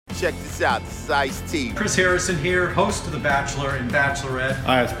check this out. This is Ice-T. Chris Harrison here, host of The Bachelor and Bachelorette.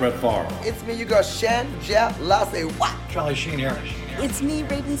 Hi, it's Brett Favre. It's me, you got Shan, Jeff, Last Airbender. Charlie Sheen here. It's me,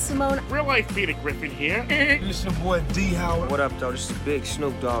 Raven Simone. Real life Peter Griffin here. This your boy D Howard. What up, though? This is Big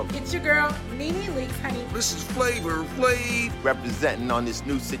Snoop Dogg. It's your girl, Nene Leakes, honey. This is Flavor Flav. Representing on this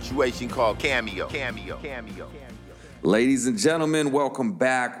new situation called Cameo. Ladies and gentlemen, welcome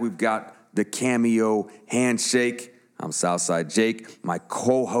back. We've got the Cameo Handshake. I'm Southside Jake, my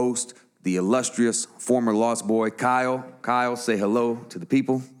co-host, the illustrious former Lost Boy, Kyle. Kyle, say hello to the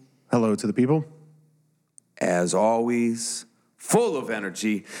people. Hello to the people. As always, full of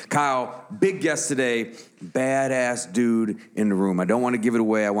energy. Kyle, big guest today, badass dude in the room. I don't want to give it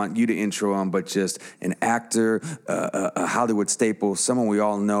away. I want you to intro him, but just an actor, a Hollywood staple, someone we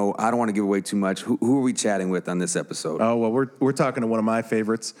all know. I don't want to give away too much. Who are we chatting with on this episode? Oh, well, we're talking to one of my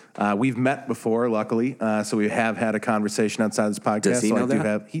favorites. We've met before, luckily, so we have had a conversation outside this podcast. Does he know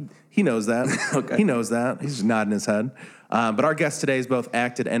that? He knows that. Okay. He knows that. He's just nodding his head. But our guest today has both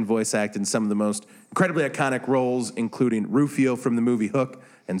acted and voice acted in some of the most incredibly iconic roles, including Rufio from the movie Hook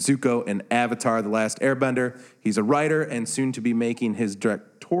and Zuko in Avatar: The Last Airbender. He's a writer and soon to be making his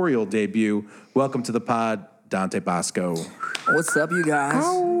directorial debut. Welcome to the pod, Dante Basco. What's up, you guys?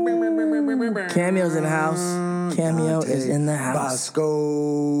 Cameo's in the house. Cameo is in the house.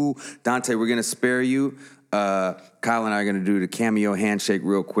 Basco. Dante, we're going to spare you. Kyle and I are going to do the Cameo Handshake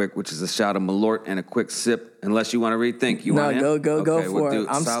real quick, which is a shot of Malort and a quick sip, unless you want to rethink. You want No, go for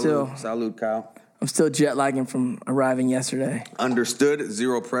it. Salute, Kyle. I'm still jet lagging from arriving yesterday. Understood.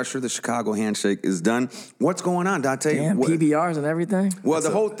 Zero pressure. The Chicago Handshake is done. What's going on, Dante? Damn, PBRs and everything. Well,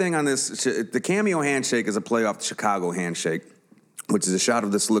 the whole thing on this, the Cameo Handshake is a play off the Chicago Handshake, which is a shot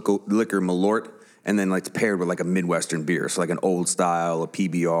of this liquor Malort, and then like it's paired with like a Midwestern beer, so like an old style, a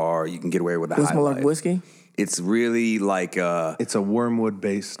PBR. You can get away with a What's high more life. like whiskey? It's really like It's a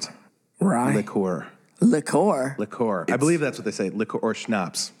wormwood-based Rye. liqueur. Liqueur. I believe that's what they say, liqueur or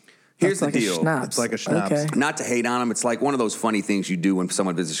schnapps. Here's the That's like deal. a schnapps. It's like a schnapps. Okay. Not to hate on them, it's like one of those funny things you do when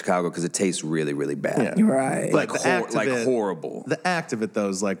someone visits Chicago because it tastes really, really bad. Yeah. You're right. But the act of it, horrible. The act of it, though,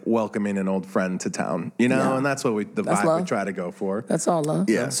 is like welcoming an old friend to town, you know, Yeah. and that's what the That's vibe love. we try to go for. That's all love.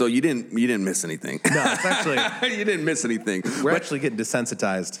 Yeah, so you didn't miss anything. No, it's actually You didn't miss anything. we're But- actually getting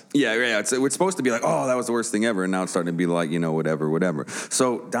desensitized. Yeah. It's supposed to be like, oh, that was the worst thing ever, and now it's starting to be like, whatever.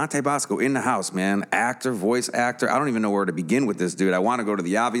 So Dante Basco in the house, man, actor, voice actor. I don't even know where to begin with this dude. I want to go to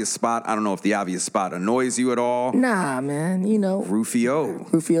the obvious spot. I don't know if the obvious spot annoys you at all. Nah, man, Rufio.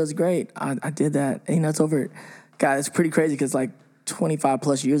 Rufio's great. I did that. It's over. God, it's pretty crazy because like 25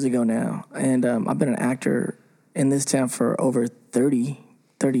 plus years ago now. And I've been an actor in this town for over 33,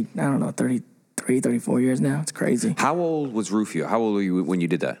 34 years now. It's crazy. How old was Rufio? How old were you when you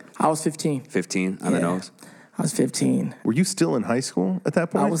did that? I was 15. 15 on the nose? I was 15. Were you still in high school at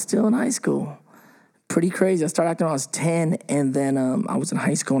that point? I was still in high school. Pretty crazy. I started acting when I was 10, and then I was in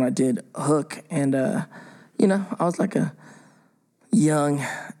high school and I did Hook. And, I was like a young,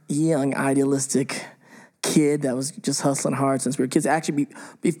 idealistic kid that was just hustling hard since we were kids. Actually,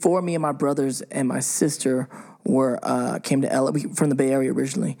 before me and my brothers and my sister came to LA, from the Bay Area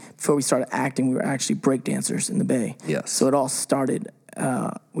originally. Before we started acting, we were actually breakdancers in the Bay. Yes. So it all started,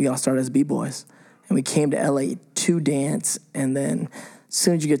 we all started as B-boys. And we came to LA to dance, and then as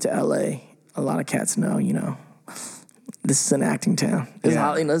soon as you get to LA, a lot of cats know, this is an acting town. This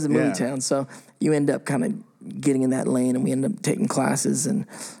is a movie town. So you end up kind of getting in that lane, and we end up taking classes and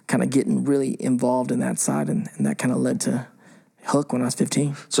kind of getting really involved in that side, and that kind of led to Hook when I was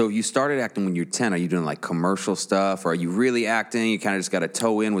 15. So you started acting when you're 10. Are you doing like commercial stuff, or are you really acting? You kind of just got a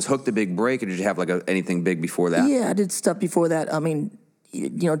toe in. Was Hook the big break, or did you have like anything big before that? Yeah, I did stuff before that. I mean,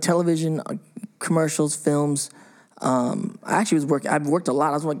 television, commercials, films. I've worked a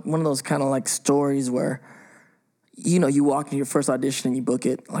lot. I was like one of those kind of like stories where, you walk in your first audition and you book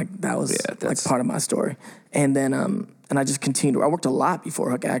it. Like that was like part of my story. And then, and I just continued. I worked a lot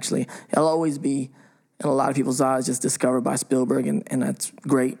before Hook, actually. I'll always be, in a lot of people's eyes, just discovered by Spielberg. And that's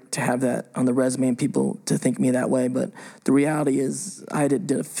great to have that on the resume and people to think of me that way. But the reality is I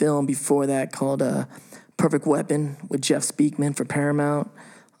did a film before that called Perfect Weapon with Jeff Speakman for Paramount.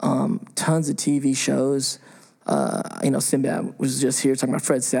 Tons of TV shows. Sinbad was just here talking about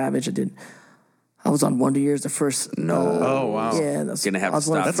Fred Savage. I was on Wonder Years, the first. Oh, wow. Yeah, Gonna have to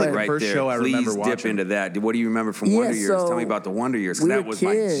stop That's like the right first there. show I remember Please watching. dip into that. What do you remember from Wonder Years? Tell me about the Wonder Years, because that was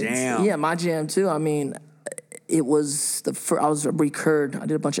kids. my jam. Yeah, my jam too. I mean, it was I was recurred. I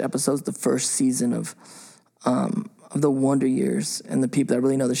did a bunch of episodes the first season of the Wonder Years, and the people that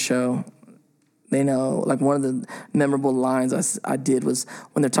really know the show, they know. Like one of the memorable lines I did was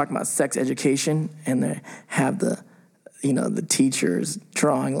when they're talking about sex education, and they have the teachers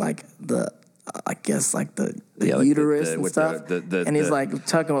drawing like the uterus and stuff. And he's like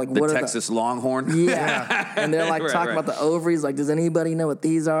talking like, what are Texas Longhorn? Yeah. And they're like talking about the ovaries. Like, does anybody know what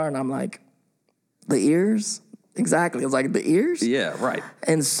these are? And I'm like, the ears? Exactly. It was like the ears? Yeah, right.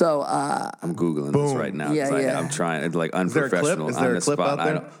 And so I'm Googling this right now. Yeah. I'm trying. It's like unprofessional. Is there a clip out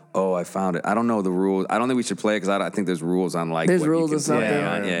there? I found it. I don't know the rules. I don't think we should play it because I think there's rules on like there's what rules you or can play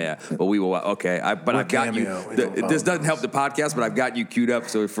something. on. Yeah. But we will. Okay. I've got you. This doesn't help the podcast, but I've got you queued up.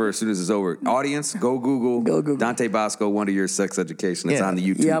 So for as soon as it's over, audience, go Google. Dante Basco, Wonder Years Sex Education. It's on the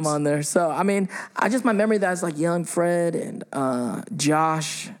YouTube. Yeah, I'm on there. So I mean, my memory of that is like young Fred and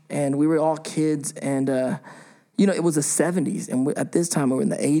Josh, and we were all kids, and it was the 70s, and at this time we were in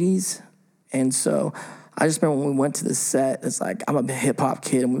the 80s, and so I just remember when we went to the set, it's like, I'm a hip-hop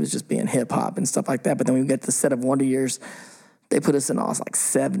kid, and we was just being hip-hop and stuff like that, but then when we get to the set of Wonder Years, they put us in all like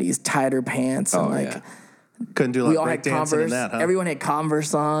 70s tighter pants, and couldn't do like we all had breakdancing Converse. and that, huh? Everyone had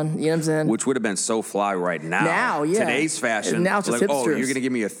Converse on, you know what I'm saying? Which would have been so fly right now. Now, yeah. Today's fashion. Now it's just like, hipsters. you're going to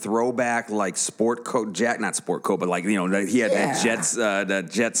give me a throwback like sport coat jacket, not sport coat, but like, he had that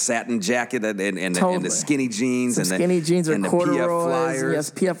Jets satin jacket and the skinny jeans. Some skinny jeans or and corduroys. the PF flyers.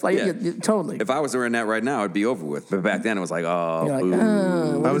 Yes, PF flyers. Yeah, totally. If I was wearing that right now, it'd be over with. But back then it was like, You're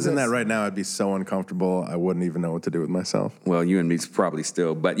like, if I was in that right now, I'd be so uncomfortable. I wouldn't even know what to do with myself. Well, you and me probably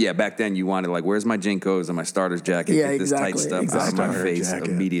still. But yeah, back then you wanted like, where's my Jinkos and my starter's jacket? Yeah, Get this tight stuff out of my face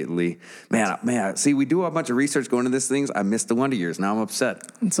immediately. Man, see, we do a bunch of research going into these things. I missed the Wonder Years. Now I'm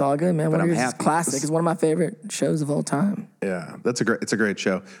upset. It's all good, man. Wonder Years is classic. It's one of my favorite shows of all time. Yeah, it's a great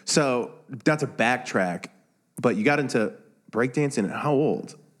show. So, not to backtrack, but you got into breakdancing at how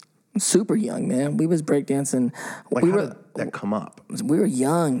old? Super young, man. We was breakdancing. Like, how did that come up? We were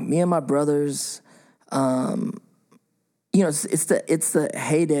young. Me and my brothers. It's the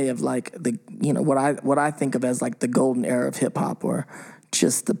heyday of like what I think of as like the golden era of hip hop, or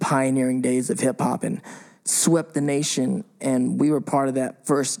just the pioneering days of hip hop, and swept the nation. And we were part of that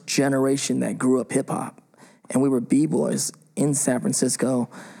first generation that grew up hip hop, and we were b-boys in San Francisco,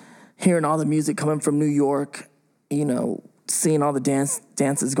 hearing all the music coming from New York, seeing all the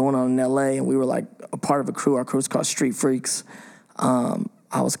dances going on in L.A. And we were like a part of a crew. Our crew was called Street Freaks.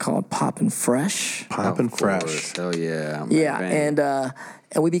 I was called Poppin' Fresh. Poppin' Fresh. Hell yeah. Yeah,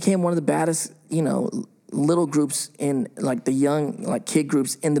 and we became one of the baddest, little groups in like the young, like kid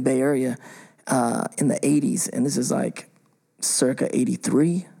groups in the Bay Area in the 80s. And this is like circa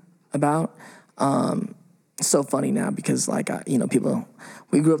 83 about. So funny now because like, people,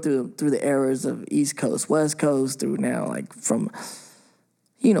 we grew up through the eras of East Coast, West Coast, through now like from,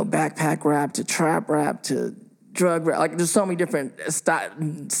 backpack rap to trap rap to drug rap. Like there's so many different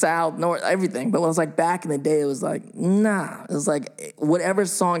south, north, everything. But it was like back in the day, it was like, nah. It was like whatever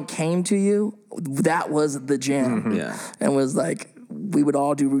song came to you, that was the jam. Mm-hmm. Yeah. And it was like, we would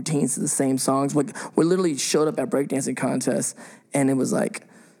all do routines to the same songs. We literally showed up at breakdancing contests, and it was like,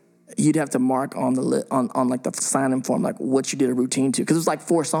 you'd have to mark on the on like the sign-in form like what you did a routine to, because it was like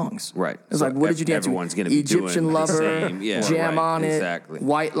 4 songs. Right. It was like, what did you dance to? Everyone's gonna be Egyptian doing Lover, the same. Yeah, Jam right. on It, Exactly.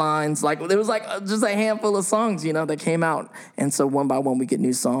 White Lines. Like there was like just a handful of songs, that came out, and so one by one we get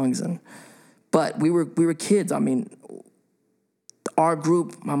new songs. But we were kids. I mean, our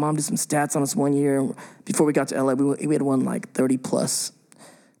group. My mom did some stats on us one year before we got to LA. We had won like 30 plus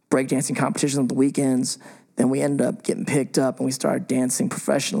breakdancing competitions on the weekends. Then we ended up getting picked up, and we started dancing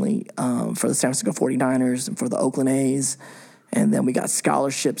professionally for the San Francisco 49ers and for the Oakland A's. And then we got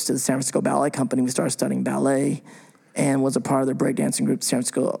scholarships to the San Francisco Ballet Company. We started studying ballet and was a part of their breakdancing group, San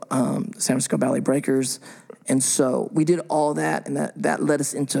Francisco Ballet Breakers. And so we did all that, and that led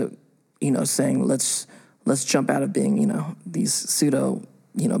us into, saying let's jump out of being, these pseudo,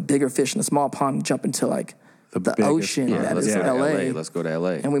 bigger fish in a small pond and jump into like the ocean that is LA. Let's go to LA.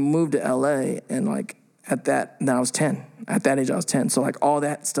 And we moved to LA, and like, then I was 10. At that age, I was 10. So, like, all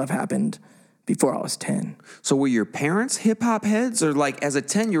that stuff happened before I was 10. So were your parents hip-hop heads? Or, like, as a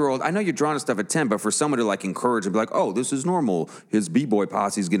 10-year-old, I know you're drawing stuff at 10, but for someone to, like, encourage and be like, oh, this is normal. His B-boy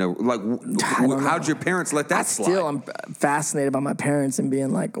posse's going to, like, how'd your parents let that slide? I'm fascinated by my parents and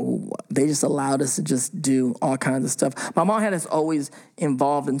being like, they just allowed us to just do all kinds of stuff. My mom had us always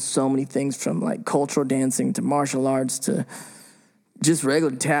involved in so many things, from, like, cultural dancing to martial arts to just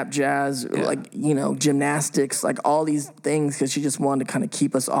regular tap jazz, like, gymnastics, like all these things, because she just wanted to kind of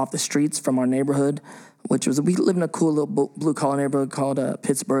keep us off the streets from our neighborhood, we live in a cool little blue-collar neighborhood called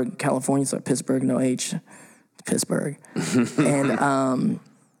Pittsburgh, California, so Pittsburgh, no H, Pittsburgh. And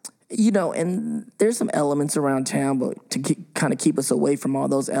and there's some elements around town, but to kind of keep us away from all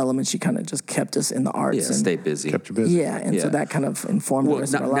those elements, she kind of just kept us in the arts. Yeah, stay busy. Kept you busy. Yeah, and so that kind of informed the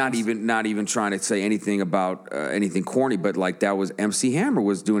rest of our lives. Not even trying to say anything about anything corny, but like that was MC Hammer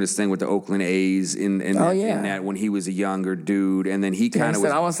was doing his thing with the Oakland A's in that when he was a younger dude, and then he kind of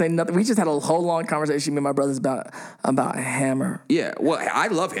was. I won't say nothing. We just had a whole long conversation, me and my brothers, about Hammer. Yeah, well, I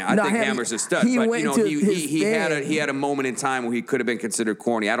love him. I think Hammer's a stud, but he had a moment in time where he could have been considered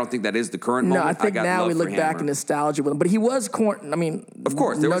corny. I don't think that is the current moment. No, I think now we look back in nostalgia with him, but he was corny. I mean, of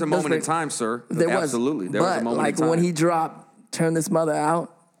course, there was a moment in time, sir. Absolutely, there was a moment in time. When he dropped "Turn This Mother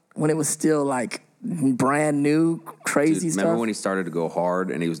Out," when it was still like brand new, crazy stuff. Remember when he started to go hard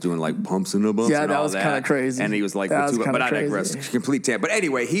and he was doing like pumps and the bumps? Yeah, and that all was kind of crazy. And he was like, but I digress. Complete tap. But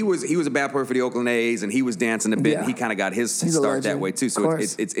anyway, he was a bad player for the Oakland A's, and he was dancing a bit. And he kind of got his start that way too. So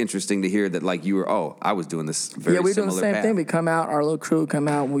it's interesting to hear that like you were. Oh, I was doing this very similar. Yeah, we were doing the same thing. We come out, our little crew would come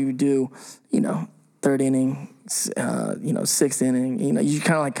out. We would do, third inning, sixth inning. You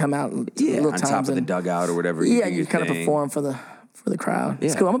kind of like come out little on times top of the dugout or whatever. Yeah, you kind of perform for the crowd. Yeah.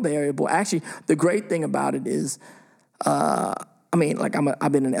 It's cool. I'm a Bay Area boy. Actually, the great thing about it is, I've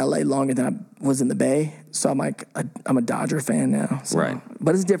been in LA longer than I was in the Bay, so I'm a Dodger fan now. So. Right.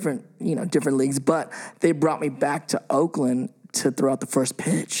 But it's different, different leagues. But they brought me back to Oakland to throw out the first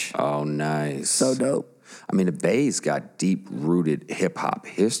pitch. Oh, nice. So dope. I mean, the Bay's got deep-rooted hip-hop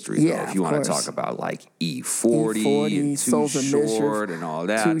history, though, if you want to talk about, like, E40 Too Short, and all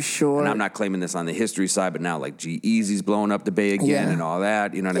that. Too Short. And I'm not claiming this on the history side, but now, like, G-Eazy's blowing up the Bay again and all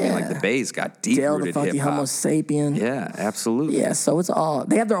that. You know what I mean? Like, the Bay's got deep-rooted hip-hop. Dale the Funky Homo Sapien. Yeah, absolutely. Yeah, so it's all...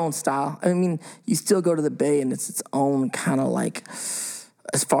 They have their own style. I mean, you still go to the Bay, and it's its own kind of, like...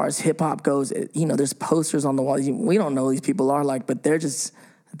 As far as hip-hop goes, there's posters on the wall. We don't know who these people are, like, but they're just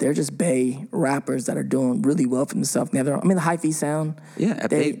Bay rappers that are doing really well for themselves. The Hyphy sound. Yeah,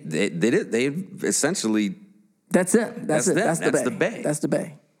 they did it. They essentially. That's it. That's it. That's the Bay. That's the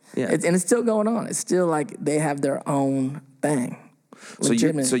Bay. Yeah, and it's still going on. It's still like they have their own thing. So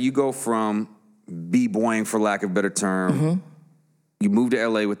you go from b-boying, for lack of a better term. Mm-hmm. You move to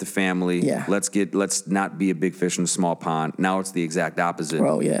LA with the family. Yeah. Let's not be a big fish in a small pond. Now it's the exact opposite.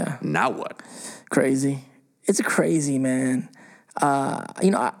 Bro, yeah. Now what? Crazy. It's crazy, man.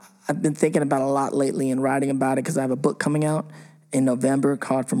 I've been thinking about it a lot lately and writing about it because I have a book coming out in November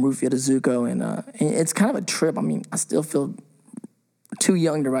called From Rufio to Zuko, and it's kind of a trip. I mean, I still feel too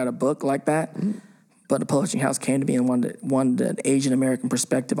young to write a book like that. But a publishing house came to me and wanted an Asian American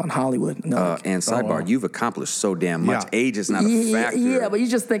perspective on Hollywood. And sidebar, you've accomplished so damn much. Yeah. Age is not a factor. Yeah, but you're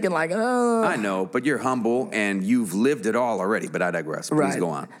just thinking like, oh. I know, but you're humble and you've lived it all already. But I digress. Please go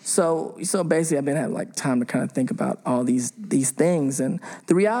on. So basically, I've been having like time to kind of think about all these things, and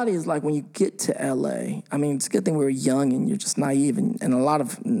the reality is like when you get to LA, I mean, it's a good thing we were young and you're just naive, and a lot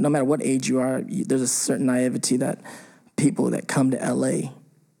of no matter what age you are, there's a certain naivety that people that come to LA.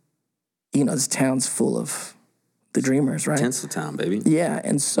 This town's full of the dreamers, right? Tinseltown, baby. Yeah,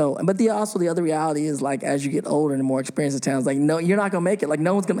 and so, but the other reality is like as you get older and more experienced in towns, like no, you're not gonna make it. Like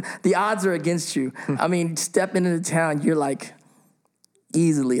no one's gonna. The odds are against you. I mean, stepping into town, you're like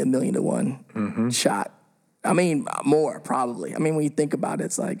easily 1,000,000 to 1 shot. I mean, more probably. I mean, when you think about it,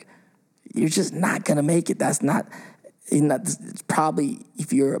 it's like you're just not gonna make it. That's not. It's probably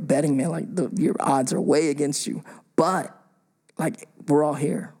if you're a betting man, like your odds are way against you. But like we're all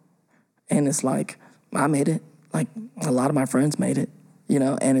here. And it's like, I made it. Like, a lot of my friends made it,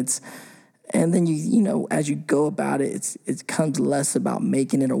 and then as you go about it, it comes less about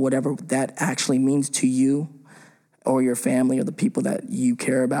making it or whatever that actually means to you or your family or the people that you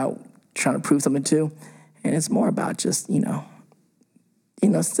care about trying to prove something to. And it's more about just,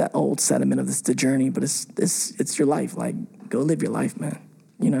 it's that old sentiment of it's the journey, but it's your life. Like, go live your life, man,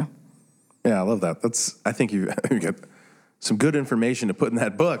 Yeah, I love that. I think you get some good information to put in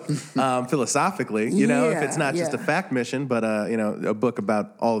that book, philosophically, if it's not just a fact mission, but, a book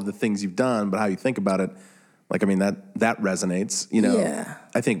about all of the things you've done, but how you think about it. Like, I mean, that resonates, Yeah.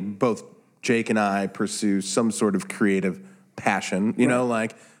 I think both Jake and I pursue some sort of creative passion,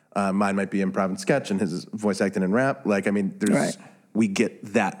 like mine might be improv and sketch and his is voice acting and rap. Like, I mean, we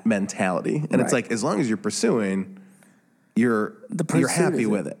get that mentality. And it's like, as long as you're pursuing, you're happy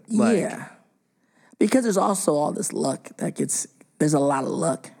with it. Like, yeah. Because there's also all this luck there's a lot of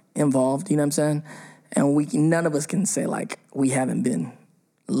luck involved, you know what I'm saying? And none of us can say like we haven't been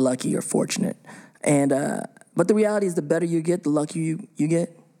lucky or fortunate. And but the reality is the better you get, the luckier you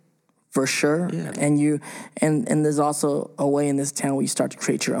get, for sure. Yeah. And there's also a way in this town where you start to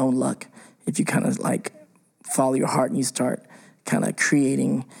create your own luck. If you kind of like follow your heart and you start kind of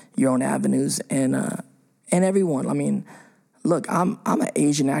creating your own avenues and everyone, I mean, look, I'm an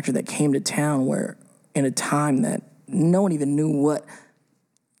Asian actor that came to town where in a time that no one even knew what.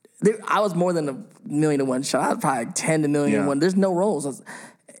 I was more than $1 million to one shot. I was probably like 10 to million to one. There's no roles.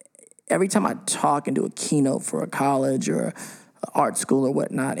 Every time I talk and do a keynote for a college or an art school or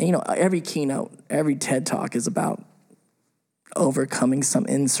whatnot, and, every keynote, every TED Talk is about overcoming some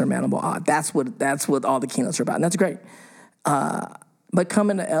insurmountable odd. That's what all the keynotes are about, and that's great. But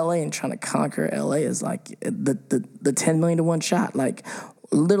coming to LA and trying to conquer LA is like the 10 million to one shot. Like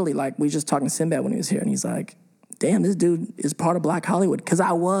literally, like we were just talking to Sinbad when he was here, and he's like, "Damn, this dude is part of Black Hollywood." Because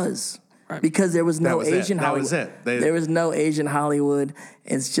I was. Right. Because there was no Asian Hollywood. That was it. There was no Asian Hollywood.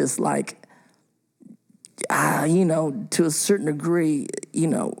 It's just like, to a certain degree,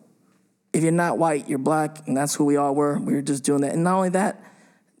 if you're not white, you're black, and that's who we all were. We were just doing that. And not only that,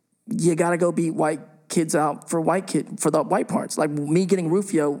 you got to go beat white kids out for the white parts. Like me getting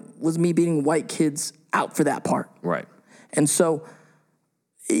Rufio was me beating white kids out for that part. Right. And so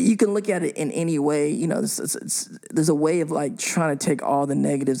you can look at it in any way. There's a way of like trying to take all the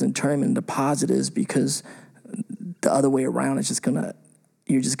negatives and turn them into positives, because the other way around is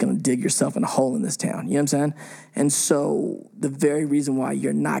you're just gonna dig yourself in a hole in this town. You know what I'm saying? And so the very reason why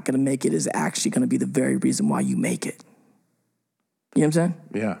you're not gonna make it is actually gonna be the very reason why you make it. You know what I'm saying?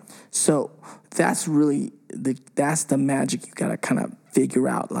 Yeah. So that's really that's the magic you gotta kind of figure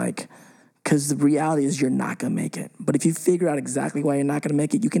out, like. Because the reality is you're not going to make it. But if you figure out exactly why you're not going to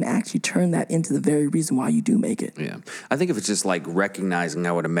make it, you can actually turn that into the very reason why you do make it. Yeah. I think if it's just like recognizing,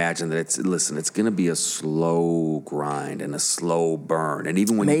 I would imagine that it's going to be a slow grind and a slow burn. And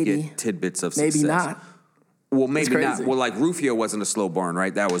even when you get tidbits of success. Maybe not. Well, maybe not. Well, like Rufio wasn't a slow burn,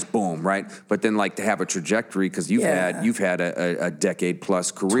 right? That was boom, right? But then like to have a trajectory, because you've had a decade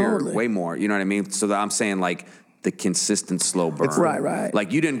plus career, way more. You know what I mean? So I'm saying like, the consistent slow burn. Right.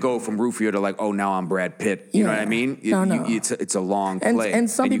 Like you didn't go from Rufio to like, oh, now I'm Brad Pitt. You know what I mean? No. It's a long play, and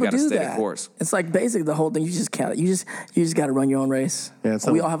some people you got to do stay that. the course. It's like basically the whole thing. You just can't. You just got to run your own race. Yeah,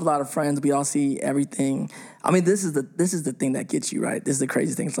 we all have a lot of friends. We all see everything. I mean, this is the thing that gets you right. This is the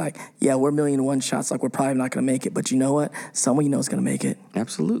crazy thing. It's like, yeah, we're 1,000,001 shots. Like we're probably not going to make it, but you know what? Someone you know is going to make it.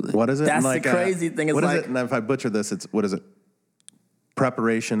 Absolutely. What is it? That's the crazy thing. It's what like, is it? And if I butcher this, what is it?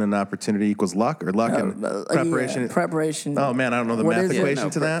 Preparation and opportunity equals luck, or luck and preparation? Preparation. Oh, man, I don't know the math equation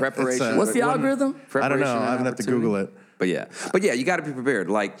to that. Preparation. What's the algorithm? I don't know. I'm going to have to Google it. But yeah, you got to be prepared.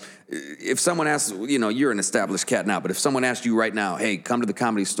 Like, if someone asks, you're an established cat now, but if someone asked you right now, hey, come to the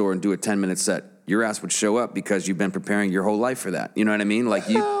Comedy Store and do a 10-minute set, your ass would show up because you've been preparing your whole life for that. You know what I mean? Like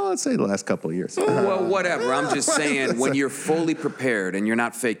let's say the last couple of years. Well, whatever. I'm just saying, when you're fully prepared and you're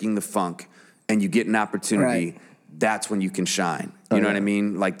not faking the funk and you get an opportunity, that's when you can shine. You know what I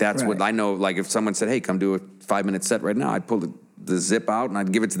mean? Like, that's what I know. Like, if someone said, hey, come do a 5-minute set right now, I'd pull the zip out and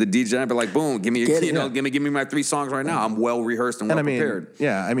I'd give it to the DJ. I'd be like, boom, give me give me my 3 songs right now. I'm well rehearsed and well prepared.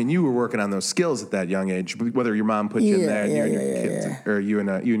 Yeah, I mean, you were working on those skills at that young age, whether your mom put you in there, you and your kids, or you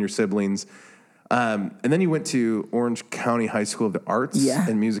and your siblings. And then you went to Orange County High School of the Arts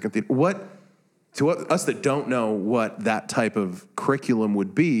and Music and Theater. To us that don't know what that type of curriculum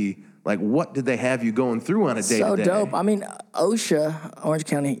would be, like, what did they have you going through on a day-to-day? So dope. I mean, OSHA, Orange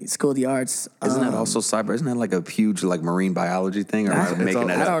County School of the Arts. Isn't that also cyber? Isn't that like a huge like marine biology thing? Or am I making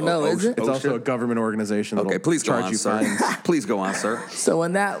that up? I don't know. Is it? It's also a government organization. Okay, please go on, sir. Please go on, sir. So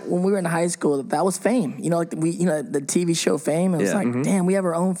when we were in high school, that was Fame. Like the TV show Fame. It was like, damn, we have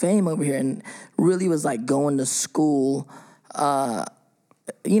our own Fame over here, and really was like going to school.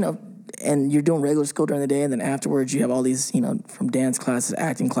 And you're doing regular school during the day, and then afterwards you have all these, from dance classes,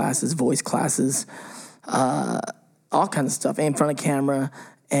 acting classes, voice classes, all kinds of stuff, in front of camera,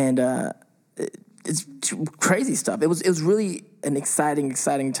 and it's crazy stuff. It was really an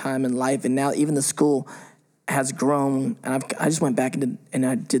exciting time in life, and now even the school has grown, and I just went back and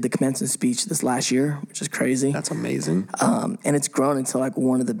I did the commencement speech this last year, which is crazy. That's amazing. And it's grown into like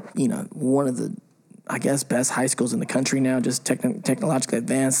one of the I guess best high schools in the country now, just technologically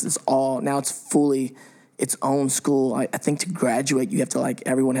advanced. It's fully its own school. I think to graduate, you have to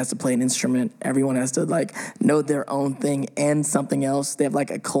everyone has to play an instrument. Everyone has to know their own thing and something else. They have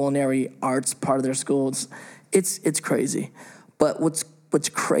a culinary arts part of their school. It's crazy. But what's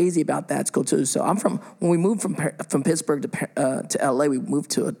crazy about that school too, so when we moved from Pittsburgh to LA, we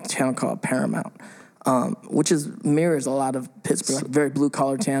moved to a town called Paramount. Which mirrors a lot of Pittsburgh, very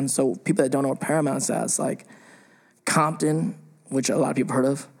blue-collar town. So people that don't know what Paramount is, it's like Compton, which a lot of people heard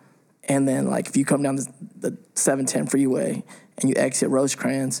of, and then if you come down the 710 freeway and you exit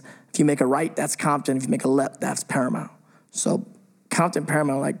Rosecrans, if you make a right, that's Compton. If you make a left, that's Paramount. So Compton,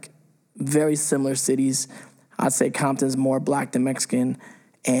 Paramount, very similar cities. I'd say Compton's more black than Mexican,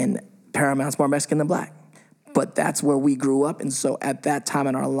 and Paramount's more Mexican than black. but that's where we grew up. And so at that time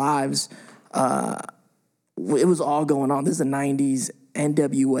in our lives, it was all going on. This is the 90s.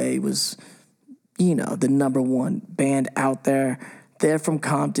 NWA was, the number one band out there. They're from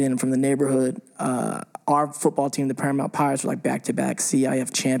Compton, from the neighborhood. Our football team, the Paramount Pirates, were like back-to-back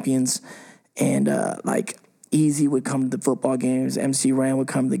CIF champions. And like Easy would come to the football games. MC Ran would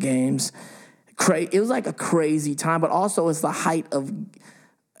come to the games. It was like a crazy time, but also it's the height of,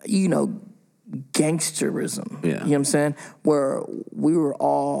 gangsterism. Yeah. You know what I'm saying? Where we were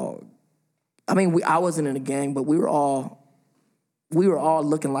all, I wasn't in a gang, but we were all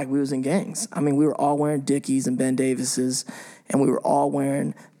looking like we was in gangs. We were all wearing Dickies and Ben Davises, and we were all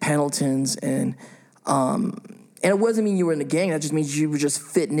wearing Pendletons, and it wasn't mean you were in a gang. That just means you were just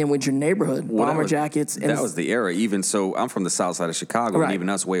fitting in with your neighborhood. Bomber jackets. And that was the era. Even so, I'm from the south side of Chicago, right. and even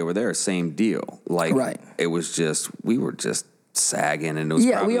us way over there, same deal. Like, right. It was just, we were just sagging, and it was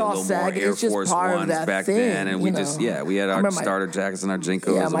probably we all a little sagging. more Air It's just Force part of Ones that back thing, then, and we had our starter jackets and our Jinkos,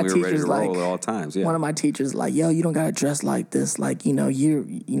 and we were ready to roll at all times. Yeah. One of my teachers like, yo, you don't gotta dress like this, like,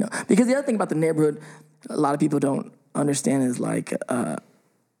 because the other thing about the neighborhood, a lot of people don't understand is like,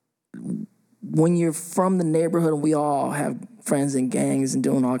 when you're from the neighborhood, and we all have friends in gangs and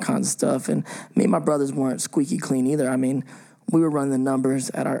doing all kinds of stuff, and me and my brothers weren't squeaky clean either. We were running the numbers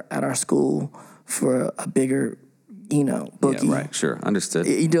at our school for a bigger, bookie. Yeah, right, sure, understood.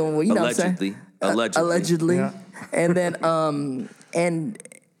 You doing what I'm saying? Allegedly. Yeah. And then, and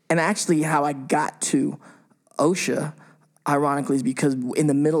actually how I got to OSHA, ironically, is because in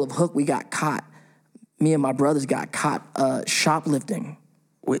the middle of Hook, we got caught. Me and my brothers got caught shoplifting.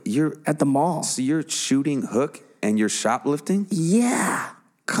 Wait, you're at the mall. So you're shooting Hook and you're shoplifting? Yeah.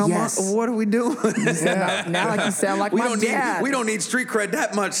 Come on, what are we doing? Now like you sound like my dad. We don't need street cred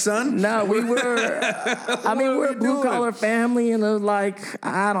that much, son. No, we were. We're a blue collar family, and it was like,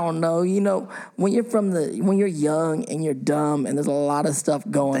 I don't know. When you're young and you're dumb, and there's a lot of stuff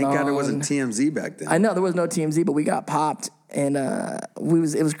going on. Thank God there wasn't TMZ back then. I know there was no TMZ, but we got popped, and it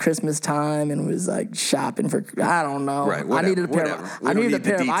was Christmas time, and it was like shopping for, I don't know. Right, I needed a pair of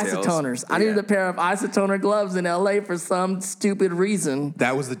isotoners. I needed a pair of isotoner gloves in LA for some stupid reason.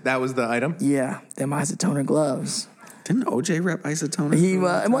 That was the item? Yeah, them isotoner gloves. Didn't OJ rep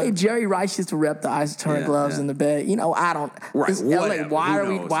isotoner? Jerry Rice used to rep the isotoner gloves in the Bay. I don't. Right. It's LA.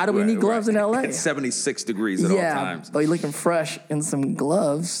 Why do we need gloves in LA? It's 76 degrees at all times. But you're looking fresh in some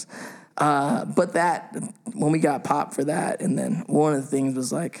gloves. But when we got popped for that, and then one of the things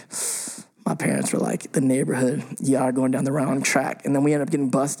was like, my parents were like, the neighborhood, y'all are going down the wrong track. And then we ended up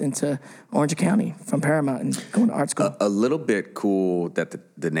getting bussed into Orange County from Paramount and going to art school. A little bit cool that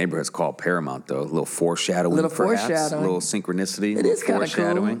the neighborhood's called Paramount, though. A little foreshadowing, A little synchronicity. It is kind of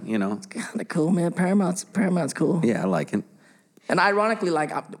cool. It's kind of cool, man. Paramount's cool. Yeah, I like it. And ironically,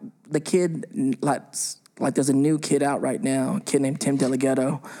 the kid, like there's a new kid out right now, a kid named Tim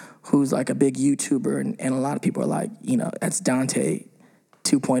Delgado, who's like a big YouTuber, and a lot of people are like, that's Dante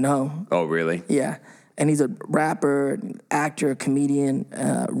 2.0. Oh, really? Yeah. And he's a rapper, actor, comedian,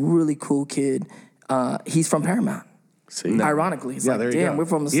 really cool kid. He's from Paramount. See? Ironically. He's like, there you damn, go. we're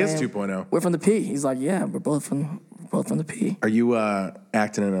from the same. same. He is 2.0. We're from the P. He's like, yeah, we're both from the P. Are you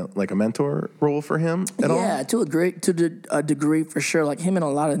acting in a mentor role for him at all? Yeah, to a degree for sure. Like him and a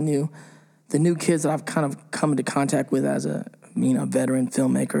lot of the new kids that I've kind of come into contact with as a veteran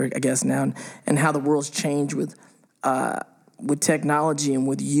filmmaker, I guess now, and how the world's changed with technology and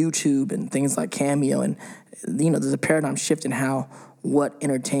with YouTube and things like Cameo, and there's a paradigm shift in what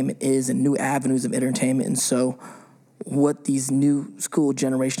entertainment is and new avenues of entertainment, and so what these new school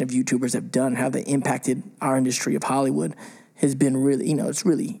generation of YouTubers have done, how they impacted our industry of Hollywood, has been really, it's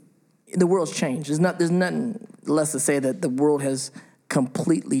really, the world's changed. There's nothing less to say that the world has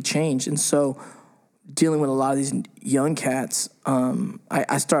completely changed, and so dealing with a lot of these young cats,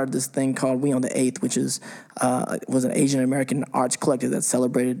 I started this thing called We on the 8th, which was an Asian American arts collective that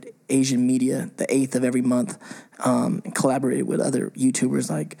celebrated Asian media the 8th of every month, and collaborated with other YouTubers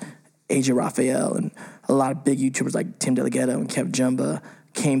like Asia Raphael, and a lot of big YouTubers like Tim Delgado and Kev Jumba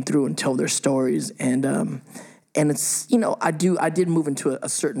came through and told their stories, and it's I did move into a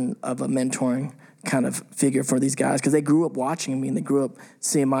certain of a mentoring kind of figure for these guys because they grew up watching me and they grew up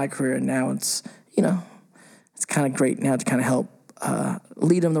seeing my career, and now it's it's kind of great now to kind of help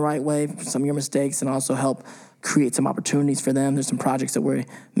lead them the right way for some of your mistakes, and also help create some opportunities for them. There's some projects that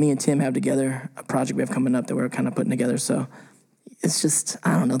me and Tim have together, a project we have coming up that we're kind of putting together. So it's just,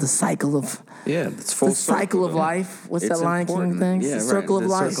 I don't know, the cycle of it's full the cycle of life. What's that Lion King thing? Yeah, the circle of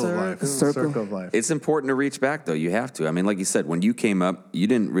life. The circle of life. It's important to reach back, though. You have to. Like you said, when you came up,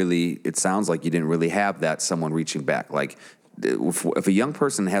 it sounds like you didn't really have that someone reaching back. Like, if a young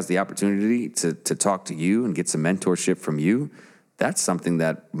person has the opportunity to talk to you and get some mentorship from you, that's something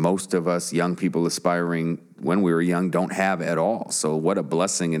that most of us young people aspiring when we were young don't have at all. So what a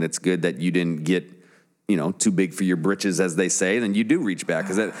blessing, and it's good that you didn't get, too big for your britches, as they say, then you do reach back.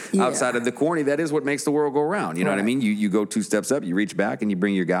 Because outside of the corny, that is what makes the world go round. You know what I mean? You go 2 steps up, you reach back, and you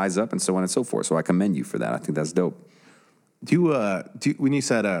bring your guys up, and so on and so forth. So I commend you for that. I think that's dope. When you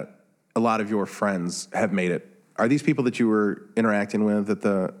said a lot of your friends have made it, are these people that you were interacting with at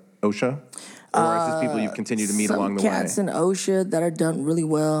the OSHA? Or is this people you've continued to meet along the way? Some cats in OSHA that are done really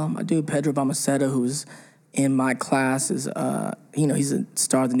well. My dude Pedro Balmaceda, who's in my class, is he's a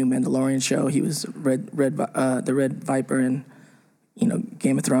star of the new Mandalorian show. He was the Red Viper in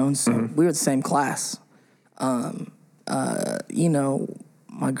Game of Thrones. So we were the same class. My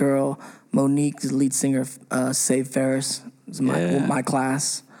girl Monique, the lead singer of Save Ferris, is my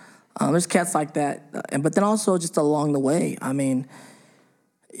class. There's cats like that, but then also just along the way. I mean,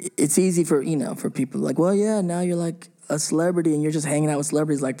 it's easy for people like, well, yeah, now you're like a celebrity and you're just hanging out with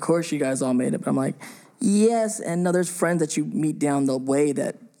celebrities. Like, of course you guys all made it. But I'm like, yes, and no, there's friends that you meet down the way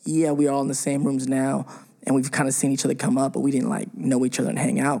that, yeah, we're all in the same rooms now, and we've kind of seen each other come up, but we didn't like know each other and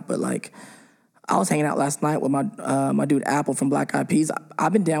hang out. But like, I was hanging out last night with my dude Apple from Black Eyed Peas.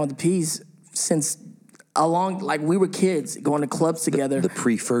 I've been down with the Peas since we were kids going to clubs together. The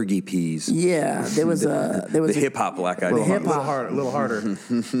pre-Fergie Peas. Yeah, there was the hip hop Black Eyed Peas. A little harder.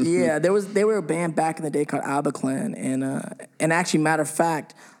 Yeah, they were a band back in the day called Alba Clan, and actually, matter of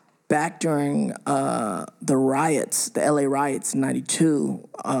fact, back during the riots, the LA riots in '92,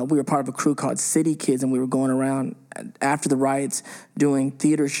 we were part of a crew called City Kids, and we were going around after the riots doing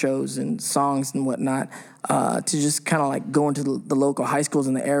theater shows and songs and whatnot to just kind of like go into the local high schools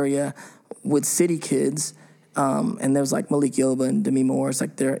in the area with City Kids, and there was like Malik Yoba and Demi Moore.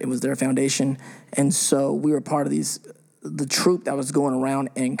 It was their foundation, and so we were part of the troupe that was going around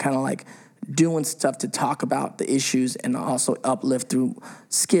and kind of like doing stuff to talk about the issues and also uplift through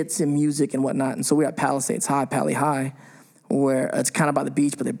skits and music and whatnot. And so we're at Palisades High, Pally High, where it's kind of by the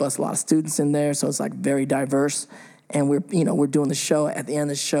beach, but they bust a lot of students in there, so it's like very diverse. And we're doing the show. At the end of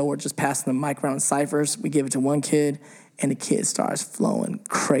the show, we're just passing the mic around ciphers. We give it to one kid, and the kid starts flowing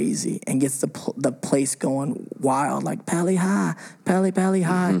crazy and gets the place going wild, like Pally High, Pally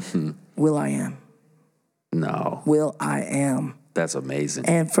High. Will I Am. No. Will I Am. That's amazing.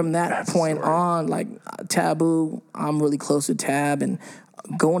 And from that point on, like Taboo, I'm really close to Tab, and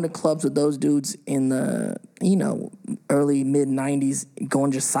going to clubs with those dudes in the, early, mid-'90s,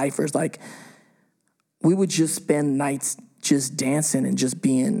 going to ciphers, like, we would just spend nights just dancing and just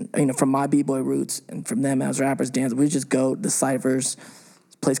being, from my B-boy roots and from them as rappers dancing, we'd just go to the ciphers,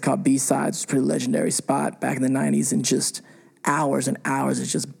 this place called B-Sides, it's a pretty legendary spot back in the 90s, and just hours and hours of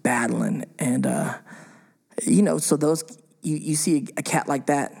just battling. And, so those, you see a cat like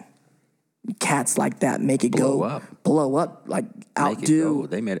that, cats like that make it blow up, like outdo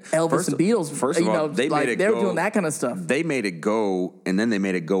they made it. Elvis and Beatles. First of all, they made it go. They were doing that kind of stuff. They made it go, and then they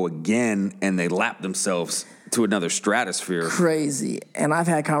made it go again, and they lapped themselves to another stratosphere. Crazy. And I've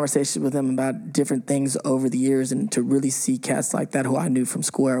had conversations with them about different things over the years, and to really see cats like that who I knew from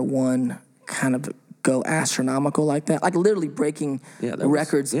Square One kind of go astronomical like that, like literally breaking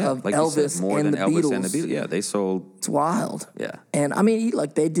records of like Elvis said, more and than the Elvis Beatles. And the Beatles. Yeah, they sold. It's wild. Yeah. And I mean,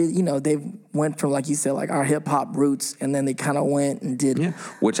 like they did, they went from, like you said, like our hip hop roots, and then they kind of went and did. Yeah.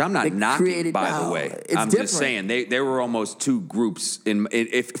 Which I'm not knocking, by the way. I'm different. just saying they were almost two groups from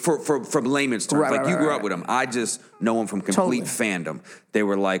layman's terms. Right, you grew up with them. I just know them from complete fandom. They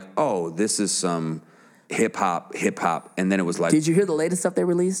were like, oh, this is some hip hop, and then it was like. Did you hear the latest stuff they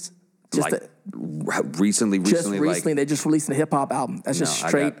released? Recently, they just released a hip hop album. That's just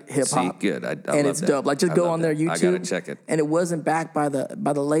straight hip hop. Good, I and love it's that. dope. Like just go on their YouTube. I gotta check it. And it wasn't backed by the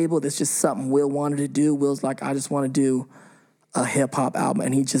label. It's just something Will wanted to do. Will's like, I just want to do a hip hop album,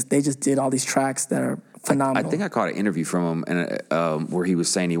 and they just did all these tracks that are phenomenal. I think I caught an interview from him and where he was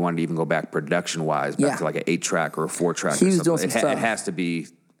saying he wanted to even go back production wise, back to like an 8-track or a 4-track. He was doing some stuff. It has to be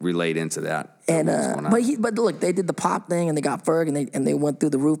relayed into that. And but look, they did the pop thing and they got Ferg and they went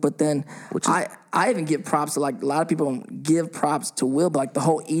through the roof. But then I even give props to, like, a lot of people don't give props to Will, but like the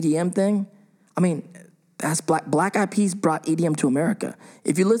whole EDM thing. I mean, that's Black Eyed Peas brought EDM to America.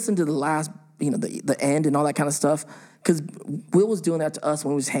 If you listen to the last, the end and all that kind of stuff, because Will was doing that to us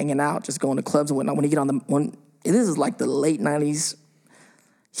when we was hanging out, just going to clubs and whatnot. This is like the late '90s,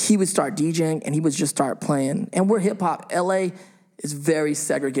 he would start DJing and he would just start playing. And we're hip hop. LA is very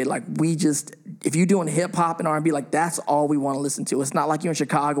segregated. Like, if you're doing hip hop and R&B, like, that's all we want to listen to. It's not like you're in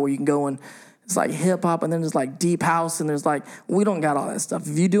Chicago where you can go and it's like hip hop, and then there's like deep house, and there's like, we don't got all that stuff.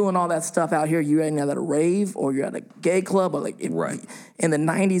 If you're doing all that stuff out here, you're either at a rave or you're at a gay club, or like in the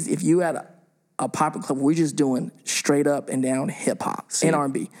 90s, if you at a popular club, we're just doing straight up and down hip hop and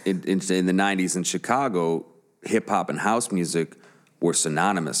R&B. In the 90s in Chicago, hip hop and house music were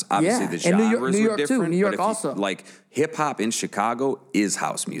synonymous. Obviously, the and genres New York were different. too. New York but also. Like hip hop in Chicago is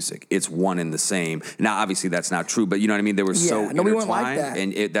house music. It's one and the same. Now, obviously, that's not true, but you know what I mean. They were so intertwined, we weren't like that.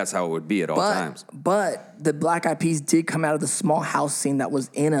 and that's how it would be at all times. But the Black Eyed Peas did come out of the small house scene that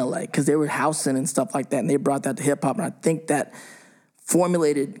was in LA because they were housing and stuff like that, and they brought that to hip hop. And I think that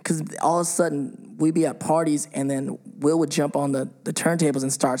formulated, because all of a sudden we'd be at parties, and then Will would jump on the turntables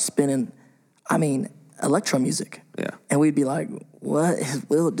and start spinning, electro music. Yeah. And we'd be like, what is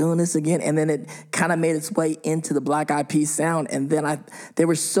Will doing this again? And then it kind of made its way into the Black Eyed Peas sound. And then they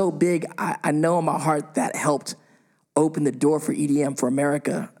were so big, I know in my heart that helped open the door for EDM for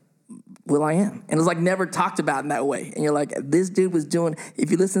America, Will.i.am. And it was like never talked about in that way. And you're like, this dude was doing,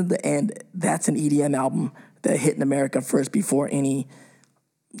 if you listen to the end, that's an EDM album that hit in America first before any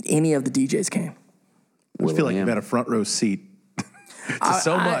of the DJs came. I just feel like you've had a front row seat to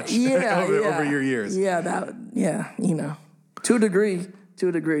so much over your years. To a degree.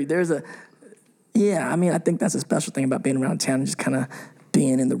 I think that's a special thing about being around town and just kind of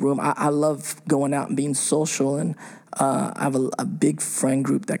being in the room. I love going out and being social, and I have a big friend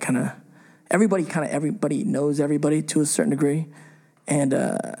group that everybody knows everybody to a certain degree, and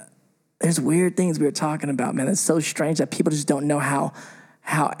there's weird things we were talking about, man. It's so strange that people just don't know how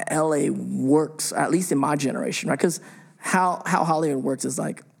LA works, at least in my generation, right? Because how Hollywood works is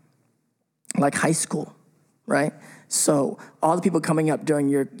like high school, right? So all the people coming up during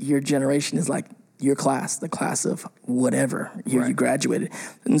your generation is like your class, the class of whatever year you graduated.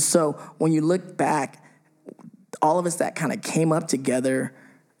 And so when you look back, all of us that kind of came up together,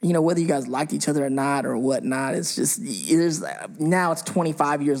 whether you guys liked each other or not or whatnot, it's just, now it's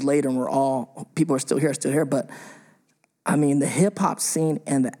 25 years later and people are still here. But the hip hop scene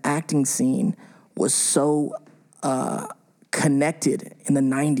and the acting scene was so connected in the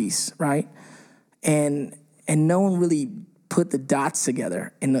 90s, right? And no one really put the dots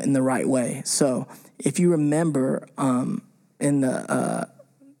together in the right way. So if you remember in the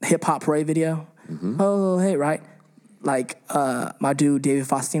hip hop parade video, oh hey, right? Like my dude David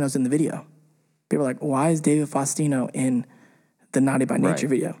Faustino's in the video. People are like, why is David Faustino in the Naughty by Nature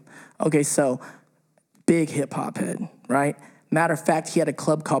video? Okay, so big hip hop head, right? Matter of fact, he had a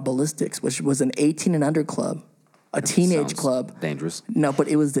club called Ballistics, which was an 18 and under club, a teenage club. Dangerous. No, but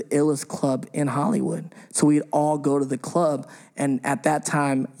it was the illest club in Hollywood. So we'd all go to the club, and at that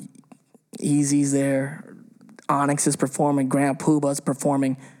time, Eazy's there, Onyx is performing, Grand Puba's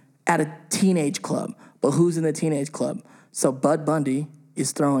performing at a teenage club. But who's in the teenage club? So Bud Bundy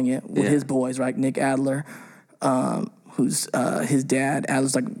is throwing it with his boys, right? Nick Adler, who's his dad.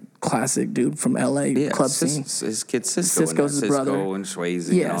 Adler's like classic dude from LA club scene. His kid Cisco. Cisco's his brother. Cisco and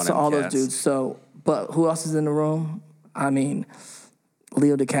Swayze. Yeah, and so all those dudes. So, but who else is in the room?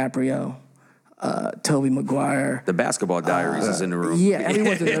 Leo DiCaprio, Tobey Maguire. The Basketball Diaries is in the room. Yeah,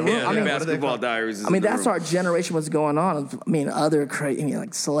 everyone's in the room. The Basketball Diaries is in the room. That's our generation, what's going on. Other crazy,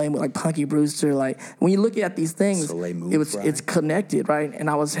 like Soleil, like Punky Brewster. Like, when you look at these things, it's connected, right? And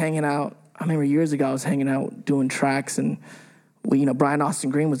I was hanging out, I remember years ago, I was hanging out doing tracks, and Brian Austin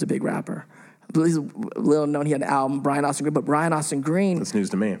Green was a big rapper. He's little known, he had an album, Brian Austin Green, but Brian Austin Green. That's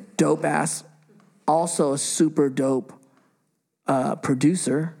news to me. Dope ass, also a super dope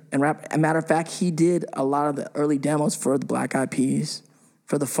producer and rap. As a matter of fact, he did a lot of the early demos for the Black Eyed Peas,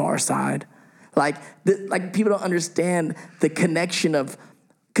 for the Far Side. Like people don't understand the connection of,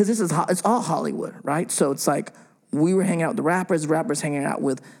 because it's all Hollywood, right? So it's like we were hanging out with the rappers hanging out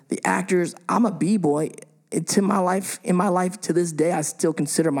with the actors. I'm a b-boy. In my life to this day, I still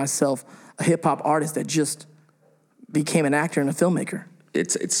consider myself a hip hop artist that just became an actor and a filmmaker.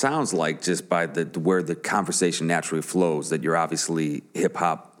 It sounds like, just by where the conversation naturally flows, that you're obviously hip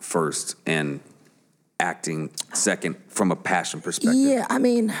hop first and acting second from a passion perspective. Yeah,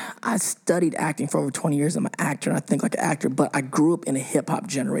 I studied acting for over 20 years. I'm an actor, and I think like an actor, but I grew up in a hip hop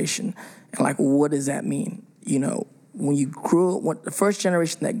generation. And what does that mean? When you the first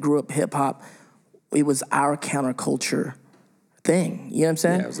generation that grew up hip hop, it was our counterculture thing. You know what I'm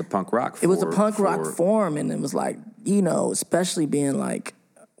saying? Yeah, it was a punk rock form. It was a punk rock form, and it was like, especially being like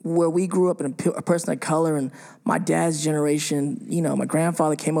where we grew up in a person of color, and my dad's generation, my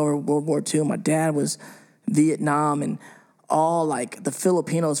grandfather came over World War II, my dad was Vietnam, and all like the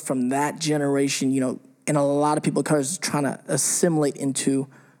Filipinos from that generation, and a lot of people of color trying to assimilate into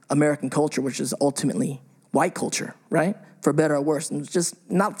American culture, which is ultimately white culture, right? for better or worse. And it's just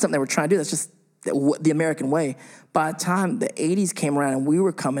not something they were trying to do. That's just the American way. By the time the 80s came around and we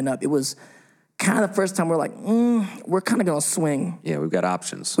were coming up, it was kind of the first time we're like, we're kind of going to swing. Yeah, we've got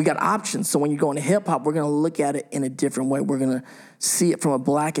options. We got options. So when you go into hip-hop, we're going to look at it in a different way. We're going to see it from a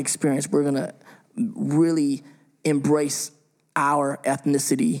black experience. We're going to really embrace our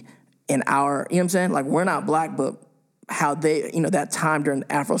ethnicity and our, you know what I'm saying? Like, we're not black, but how they, that time during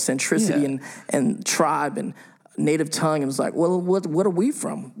Afrocentricity and tribe and native tongue, it was like, well, what are we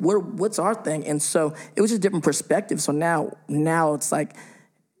from? What's our thing? And so it was just a different perspective. So now it's like,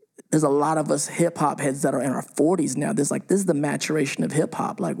 there's a lot of us hip-hop heads that are in our 40s now. This is the maturation of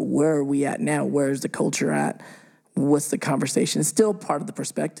hip-hop. Like, where are we at now? Where's the culture at? What's the conversation? It's still part of the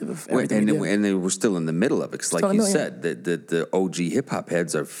perspective of everything we do. And then we're still in the middle of it. Because like you said, the OG hip-hop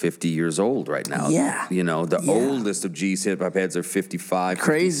heads are 50 years old right now. Yeah. The oldest of G's hip-hop heads are 55,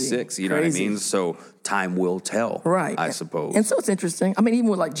 56. You know what I mean? So time will tell, right? I suppose. And so it's interesting. I mean, even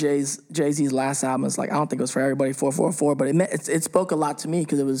with like Jay-Z's last album, it's like, I don't think it was for everybody, 444, but it spoke a lot to me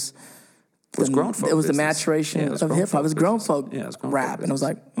because it was grown folk. It was business. the maturation of hip-hop. It was grown folk rap. And it was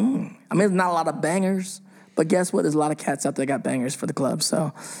like, I mean, there's not a lot of bangers, but guess what? There's a lot of cats out there that got bangers for the club.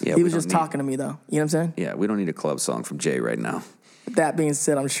 So he was just talking to me, though. You know what I'm saying? Yeah, we don't need a club song from Jay right now. That being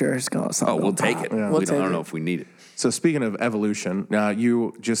said, I'm sure it's going to. We'll take it. Yeah. I don't know if we need it. So speaking of evolution,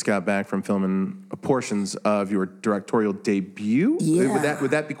 you just got back from filming portions of your directorial debut. Yeah.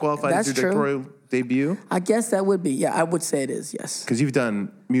 Would that be qualified as your directorial debut? I guess that would be. Yeah, I would say it is, yes. Because you've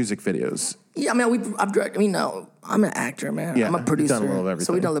done music videos. Yeah, I mean, I've directed. I mean, no, I'm an actor, man. Yeah, I'm a producer. Done a little of everything.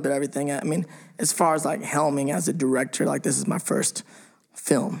 So we've done a little bit of everything. I mean, as far as like helming as a director, like this is my first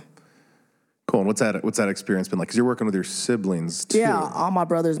film. Cool. And what's that experience been like? Because you're working with your siblings too. Yeah, all my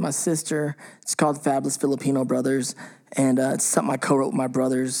brothers, my sister. It's called Fabulous Filipino Brothers, and it's something I co-wrote with my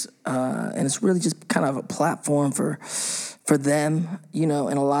brothers, and it's really just kind of a platform for them, in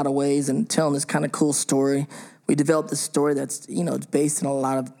a lot of ways, and telling this kind of cool story. We developed this story that's, it's based in a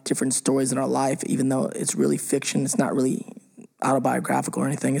lot of different stories in our life, even though it's really fiction. It's not really autobiographical or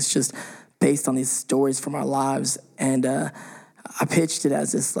anything. It's just based on these stories from our lives. And I pitched it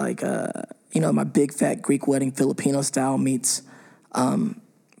as this, like, my big fat Greek wedding Filipino style meets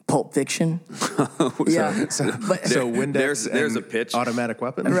Pulp Fiction. Yeah. So Windex there's a pitch. Automatic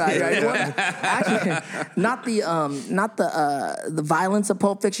weapon. Right. Well, actually, not the violence of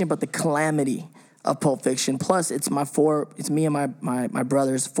Pulp Fiction, but the calamity of Pulp Fiction. Plus, it's me and my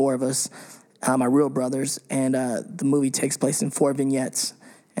brothers, four of us, my real brothers, and the movie takes place in 4 vignettes,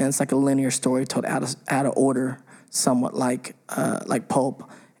 and it's like a linear story told out of order, somewhat like Pulp,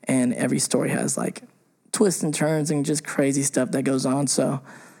 and every story has like twists and turns and just crazy stuff that goes on. So,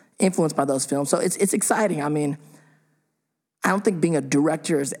 influenced by those films. So it's exciting. I mean, I don't think being a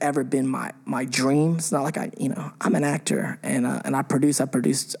director has ever been my dream. It's not like I'm an actor and I produced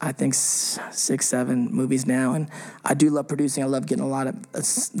I think 6-7 movies now, and I do love producing. I love getting a lot of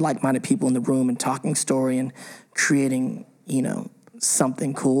like-minded people in the room and talking story and creating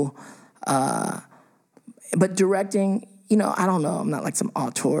something cool. But directing, I don't know. I'm not like some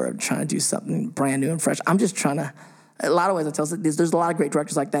auteur trying to do something brand new and fresh. I'm just trying to. A lot of ways I tell there's a lot of great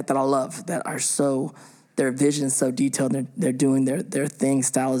directors like that I love that are so. Their vision is so detailed. They're doing their thing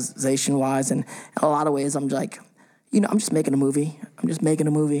stylization-wise. And in a lot of ways, I'm like, I'm just making a movie. I'm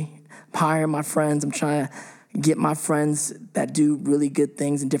hiring my friends. I'm trying to get my friends that do really good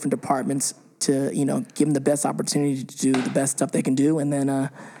things in different departments to, give them the best opportunity to do the best stuff they can do. And then, at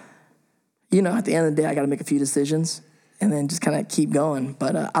the end of the day, I got to make a few decisions and then just kind of keep going.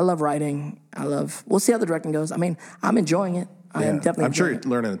 But I love writing. We'll see how the directing goes. I mean, I'm enjoying it. I'm sure you're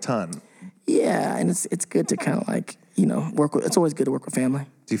learning a ton. Yeah, and it's good to kind of like, work with, it's always good to work with family.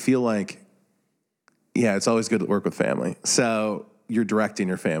 Do you feel like, it's always good to work with family. So you're directing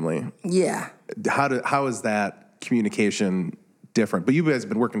your family. Yeah. How is that communication different? But you guys have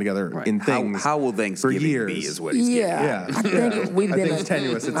been working together in things how will Thanksgiving for years. be is what he's getting. Yeah. I think we've been... it's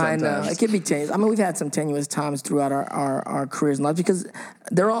tenuous at some I know. times. It can be tenuous. I mean, we've had some tenuous times throughout our careers in life because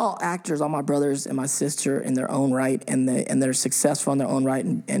they're all actors, all my brothers and my sister in their own right, and they're successful in their own right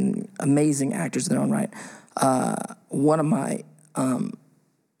and amazing actors in their own right. One of my,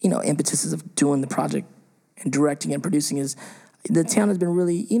 impetuses of doing the project and directing and producing is the town has been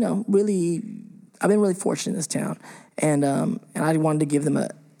really, I've been really fortunate in this town. And I wanted to give them a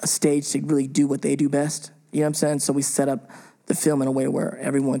stage to really do what they do best. You know what I'm saying? So we set up the film in a way where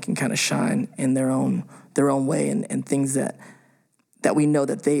everyone can kind of shine in their own way and things that we know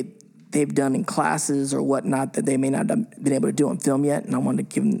that they've done in classes or whatnot that they may not have been able to do on film yet. And I wanted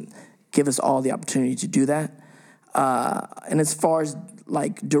to give us all the opportunity to do that. And as far as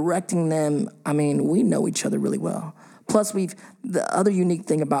like directing them, I mean, we know each other really well. Plus, the other unique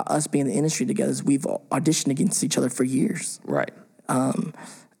thing about us being in the industry together is we've auditioned against each other for years. Right.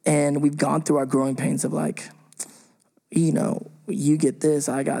 And we've gone through our growing pains of like, you know, you get this,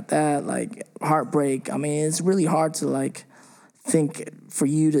 I got that, like heartbreak. I mean, it's really hard to like think for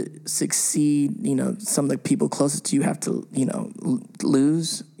you to succeed, you know, some of the people closest to you have to, you know,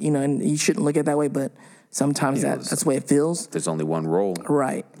 lose, you know, and you shouldn't look at it that way, but sometimes that's the way it feels. There's only one role.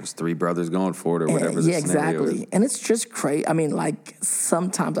 Right. There's 3 brothers going for it or whatever the scenario is. And it's just crazy. I mean, like,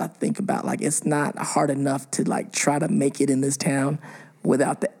 sometimes I think about, like, it's not hard enough to, like, try to make it in this town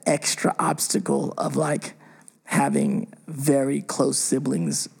without the extra obstacle of, like, having very close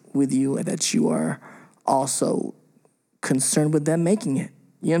siblings with you and that you are also concerned with them making it.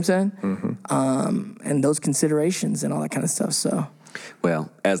 You know what I'm saying? Mm-hmm. And those considerations and all that kind of stuff, so... Well,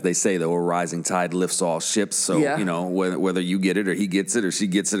 as they say, though, a rising tide lifts all ships. So, you know, whether you get it or he gets it or she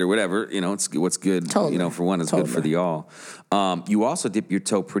gets it or whatever, you know, it's what's good, you know, for one is good for the all. You also dip your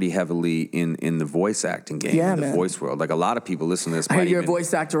toe pretty heavily in the voice acting game, in the voice world. Like a lot of people listen to this. I hear you're a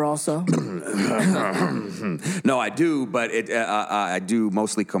voice actor also. No, I do, but I do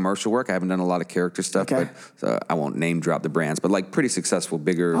mostly commercial work. I haven't done a lot of character stuff, but I won't name drop the brands, but like pretty successful,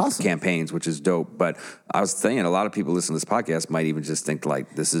 bigger campaigns, which is dope. But I was saying a lot of people listening to this podcast might even just think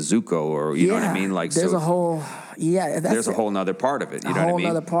like this is Zuko or you know what I mean? Like there's a whole there's a whole nother part of it. You know what I mean? A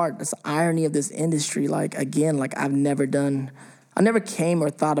whole nother part. That's the irony of this industry. Like again, like I never came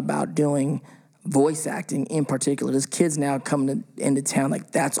or thought about doing voice acting in particular. There's kids now coming into town like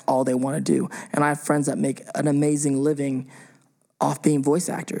that's all they want to do. And I have friends that make an amazing living off being voice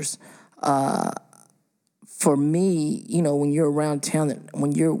actors. For me, you know, when you're around town,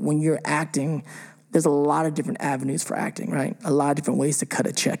 when you're acting, there's a lot of different avenues for acting, right? A lot of different ways to cut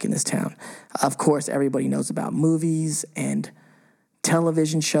a check in this town. Of course, everybody knows about movies and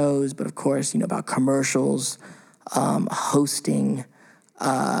television shows, but of course, you know, about commercials, hosting,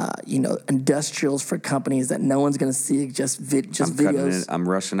 you know, industrials for companies that no one's going to see, just videos. I'm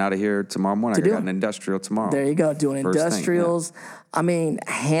rushing out of here tomorrow morning. I got an industrial tomorrow. There you go, doing First industrials. Thing, I mean,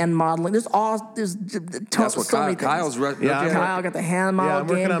 hand modeling. There's that's what so many Kyle's things. Kyle got the hand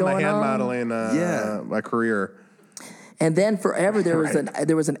model game going on. I'm working on my hand modeling my career. And then forever there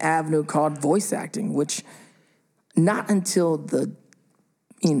was an avenue called voice acting, which not until the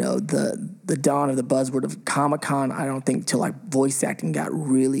dawn of the buzzword of Comic-Con, I don't think till like voice acting got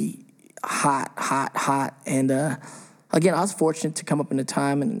really hot. And again, I was fortunate to come up in a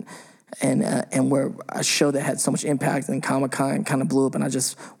time and where a show that had so much impact and Comic-Con kind of blew up, and I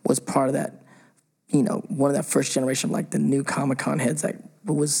just was part of that, you know, one of that first generation of like the new Comic-Con heads that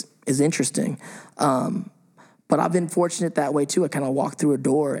is interesting. But I've been fortunate that way too. I kind of walked through a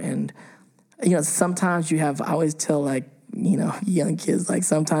door, and you know, sometimes I always tell like, you know, young kids, like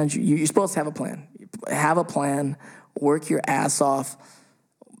sometimes you're supposed to have a plan. Have a plan, work your ass off,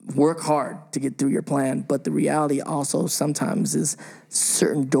 work hard to get through your plan. But the reality also sometimes is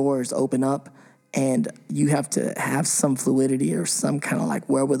certain doors open up and you have to have some fluidity or some kind of like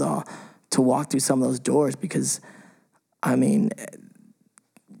wherewithal to walk through some of those doors because, I mean,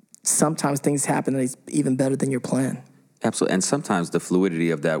 sometimes things happen that is even better than your plan. Absolutely. And sometimes the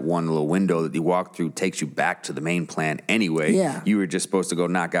fluidity of that one little window that you walk through takes you back to the main plan anyway. Yeah. You were just supposed to go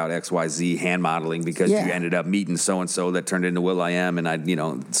knock out XYZ hand modeling because you ended up meeting so-and-so that turned into Will.i.am and you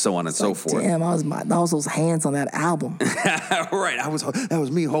know, so on and so forth. Damn, that was those hands on that album. Right. That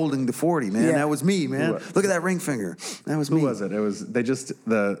was me holding the 40, man. Yeah. That was me, man. Look at that ring finger. That was me. Who was it? It was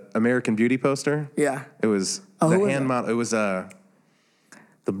the American Beauty poster. Yeah. It was the hand model. It was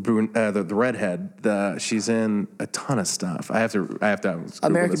the redhead. She's in a ton of stuff. I have to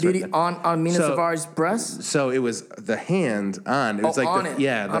American Beauty right on Mina Savari's breast. So it was the hand on. It was like on the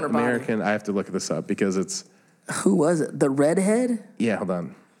American. Body. I have to look this up because it's. Who was it? The redhead. Yeah, hold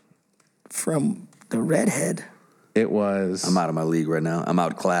on. From the redhead. It was. I'm out of my league right now. I'm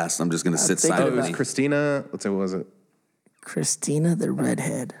outclassed. I'm just gonna sit silently. It was Christina. Let's say, what was it? Christina the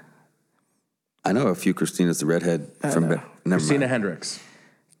redhead. I know a few Christinas the redhead from. Christina Hendricks.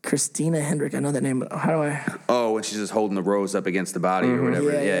 Christina Hendrick, I know that name, but how do I? Oh, when she's just holding the rose up against the body or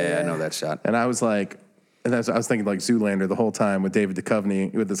whatever. Yeah, I know that shot. And I was like, I was thinking like Zoolander the whole time with David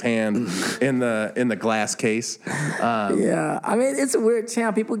Duchovny with his hand in the glass case. Yeah, I mean, it's a weird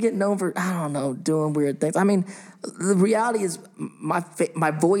town. People get known for, I don't know, doing weird things. I mean, the reality is my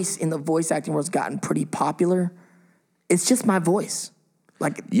voice in the voice acting world has gotten pretty popular. It's just my voice.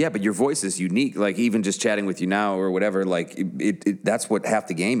 Like, yeah, but your voice is unique. Like even just chatting with you now or whatever, like that's what half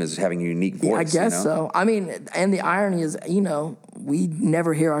the game is, having a unique voice. I guess so. I mean, and the irony is, you know, we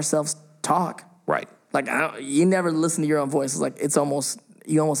never hear ourselves talk. Right. Like you never listen to your own voice. It's like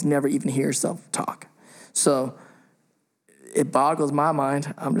you almost never even hear yourself talk. So it boggles my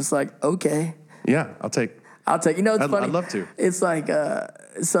mind. I'm just like, okay. Yeah, I'll take. You know, it's funny. I'd love to. It's like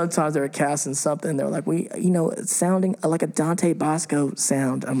sometimes they're casting something. They're like, it's sounding like a Dante Basco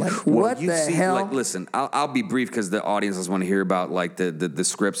sound. I'm like, what the hell? Like, listen, I'll be brief because the audience doesn't want to hear about like the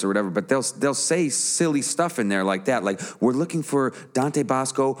scripts or whatever. But they'll say silly stuff in there like that. Like, we're looking for Dante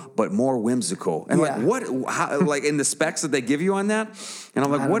Basco, but more whimsical. And like, what? How, like in the specs that they give you on that? And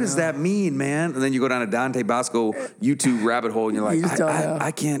I'm like, what does that mean, man? And then you go down a Dante Basco YouTube rabbit hole, and you're like,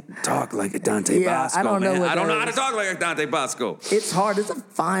 I can't talk like a Dante Basco. I don't know. I don't know how to talk like a Dante Basco. It's hard. There's a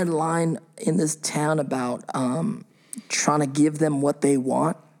fine line in this town about trying to give them what they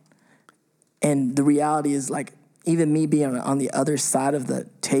want, and the reality is, like, even me being on the other side of the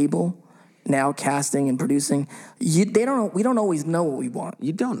table, now casting and producing, we don't always know what we want.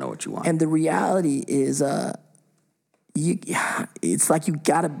 You don't know what you want. And the reality is, it's like you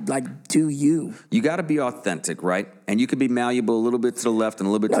gotta like do you. You gotta be authentic, right? And you can be malleable a little bit to the left and a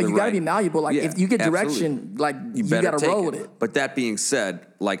little bit to the right. No, you gotta be malleable. Like if you get direction, like you gotta roll with it. But that being said,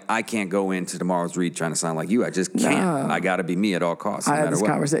 like I can't go into tomorrow's read trying to sound like you. I just can't. I gotta be me at all costs. I had this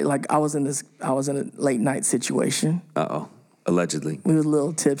conversation. Like I was in a late night situation. Allegedly. We was a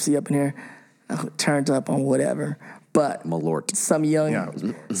little tipsy up in here, turned up on whatever. But Malort. Some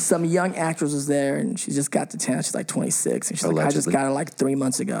young actress was there, and she just got to town. She's like 26, and she's like, I just got her like 3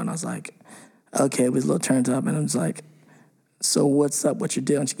 months ago. And I was like, okay, it was a little turned up. And I was like, so what's up? What you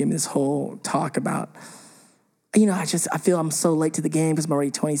doing? She gave me this whole talk about, I feel I'm so late to the game because I'm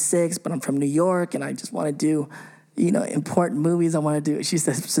already 26, but I'm from New York, and I just want to do, important movies. I want to do. She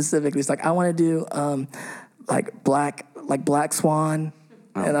said specifically, it's like I want to do like Black Swan.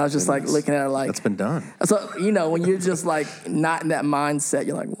 And I was just like looking at her like... That's been done. So, when you're just like not in that mindset,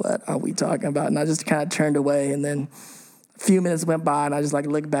 you're like, what are we talking about? And I just kind of turned away, and then a few minutes went by, and I just like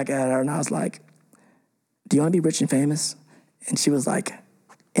looked back at her, and I was like, do you want to be rich and famous? And she was like,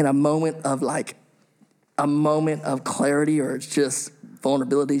 in a moment of clarity or just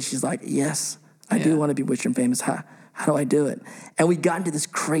vulnerability, she's like, yes, I do want to be rich and famous. How do I do it? And we got into this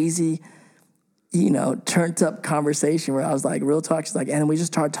crazy... turned up conversation where I was like, real talk. She's like, and we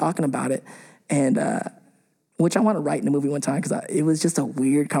just started talking about it. And, which I want to write in a movie one time because it was just a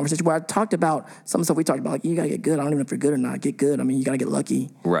weird conversation where I talked about some stuff we talked about. Like, you got to get good. I don't even know if you're good or not. Get good. I mean, you got to get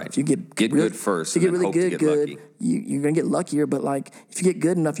lucky. Right. If you get good first. If you get really good, you're going to get luckier. But like, if you get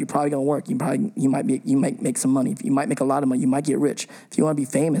good enough, you're probably going to work. You might make some money. You might make a lot of money. You might get rich. If you want to be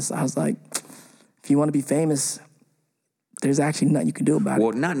famous, I was like, if you want to be famous, there's actually nothing you can do about it.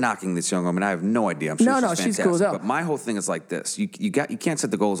 Well, not knocking this young woman. I have no idea. I'm sure she's fantastic. She's cool as hell. But my whole thing is like this. You can't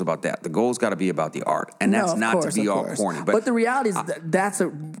set the goals about that. The goals got to be about the art. And that's not to be all corny. But the reality is that's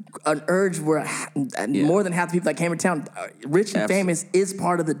an urge where more than half the people that came to town, rich and famous is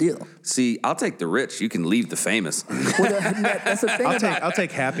part of the deal. See, I'll take the rich. You can leave the famous. That's the thing I'll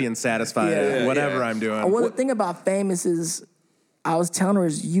take happy and satisfied whatever I'm doing. Well, the thing about famous is, I was telling her,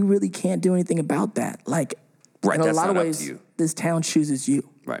 is you really can't do anything about that. Like, right, in a lot of ways, this town chooses you.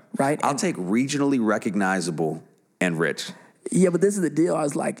 Right? I'll take regionally recognizable and rich. Yeah, but this is the deal. I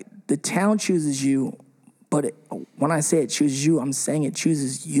was like, the town chooses you, but when I say it chooses you, I'm saying it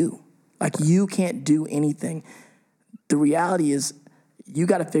chooses you. Like, you can't do anything. The reality is, you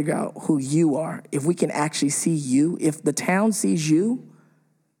got to figure out who you are. If we can actually see you, if the town sees you,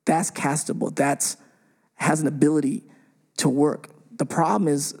 that's castable. Has an ability to work. The problem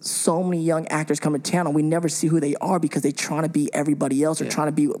is so many young actors come to town and we never see who they are because they're trying to be everybody else or trying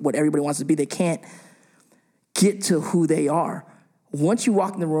to be what everybody wants to be. They can't get to who they are. Once you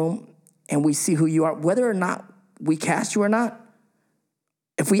walk in the room and we see who you are, whether or not we cast you or not,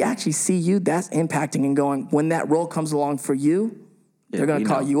 if we actually see you, that's impacting and going, when that role comes along for you, they're going to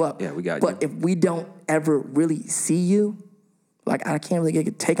call you up. Yeah, we got you. But if we don't ever really see you, like, I can't really get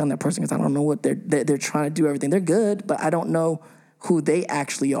a take on that person because I don't know what they're trying to do everything. They're good, but I don't know who they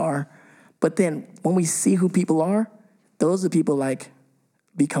actually are. But then when we see who people are, those are people like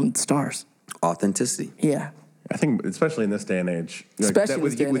become stars. Authenticity. Yeah. I think especially in this day and age. Especially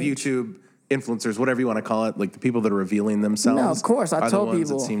with YouTube influencers, whatever you want to call it, like the people that are revealing themselves. No, of course. I told the ones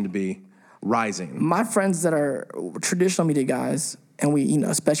people that seem to be rising. My friends that are traditional media guys, and we,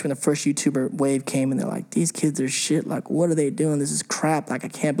 especially when the first YouTuber wave came and they're like, these kids are shit. Like, what are they doing? This is crap. Like, I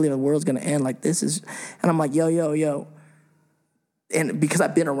can't believe the world's going to end. Like, this is, and I'm like, yo. And because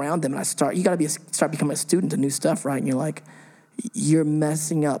I've been around them, and you got to start becoming a student to new stuff, right? And you're like, you're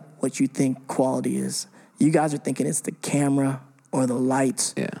messing up what you think quality is. You guys are thinking it's the camera or the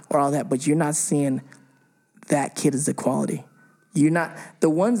lights or all that, but you're not seeing that kid as the quality. You're not, the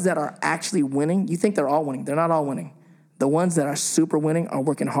ones that are actually winning, you think they're all winning. They're not all winning. The ones that are super winning are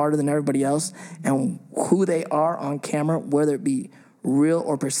working harder than everybody else, and who they are on camera, whether it be real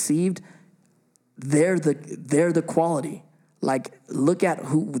or perceived, they're the quality. Like, look at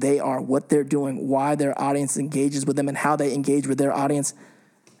who they are, what they're doing, why their audience engages with them, and how they engage with their audience.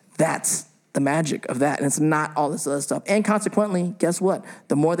 That's the magic of that, and it's not all this other stuff. And consequently, guess what?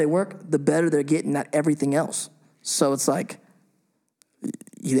 The more they work, the better they're getting at everything else. So it's like,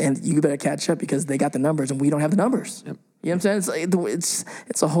 you better catch up because they got the numbers and we don't have the numbers. Yep. You know what I'm saying?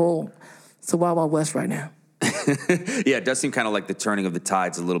 It's a wild, wild west right now. Yeah, it does seem kind of like the turning of the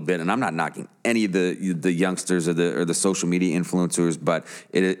tides a little bit, and I'm not knocking any of the youngsters or the social media influencers, but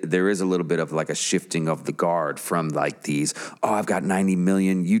there is a little bit of like a shifting of the guard from like these, I've got 90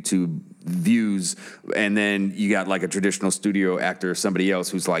 million YouTube views, and then you got like a traditional studio actor or somebody else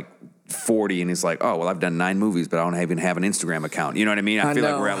who's like 40 and he's like, I've done 9 movies, but I don't even have an Instagram account. You know what I mean? I feel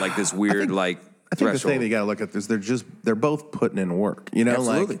like we're at like this weird I think the thing that you got to look at is they're both putting in work. You know,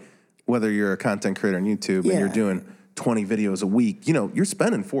 absolutely. Like whether you're a content creator on YouTube and you're doing 20 videos a week, you know, you're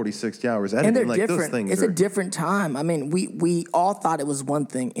spending 40, 60 hours editing. And they're like different. Those things it's a different time. I mean, we all thought it was one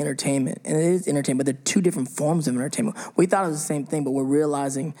thing, entertainment, and it is entertainment, but they're two different forms of entertainment. We thought it was the same thing, but we're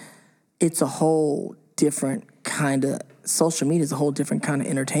realizing it's a whole different kind of, social media is a whole different kind of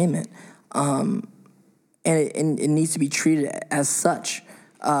entertainment. And it needs to be treated as such.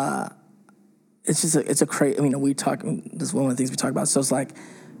 It's a crazy, I mean, this is one of the things we talk about. So it's like,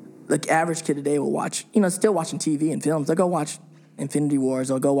 the average kid today will watch, still watching TV and films. They'll go watch Infinity Wars.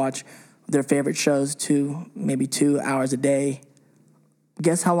 They'll go watch their favorite shows maybe 2 hours a day.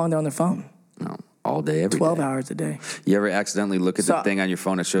 Guess how long they're on their phone? No, all day, every 12 day. hours a day. You ever accidentally look at the thing on your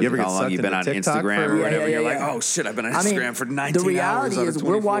phone that shows you how long you've been on Instagram or whatever? You're like, oh shit, I've been on Instagram for 19 hours. The reality is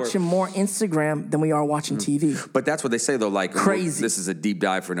we're watching more Instagram than we are watching TV. But that's what they say though, like crazy. This is a deep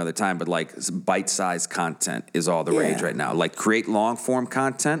dive for another time, but like bite-sized content is all the rage right now. Like create long-form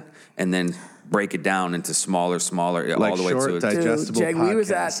content and then break it down into smaller, like all the way short, to digestible Jake, we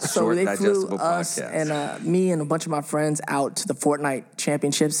was at, short, they flew digestible us podcast. and me and a bunch of my friends out to the Fortnite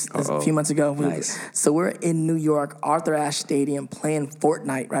championships a few months ago. Nice. So we're in New York, Arthur Ashe Stadium, playing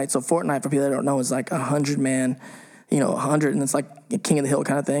Fortnite, right? So Fortnite, for people that don't know, is like 100-man, 100, and it's like a King of the Hill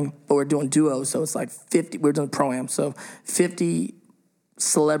kind of thing. But we're doing duos, so it's like 50. We're doing pro-am, so 50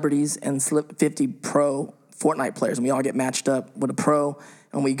 celebrities and 50 pro Fortnite players, and we all get matched up with a pro,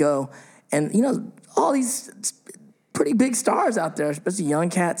 and we go. And, all these pretty big stars out there, especially young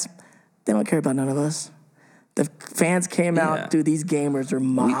cats, they don't care about none of us. The fans came out, dude, these gamers are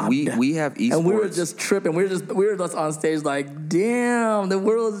mobbed. We have esports. And we were just tripping. We were just on stage like, damn, the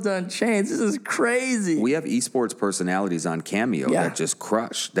world has done changed. This is crazy. We have esports personalities on Cameo that just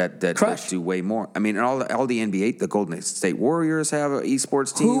crush, that do way more. I mean, all the NBA, the Golden State Warriors have an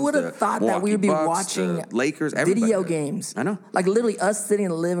esports team. Who would have thought that we would be watching Lakers, video games? I know. Like literally us sitting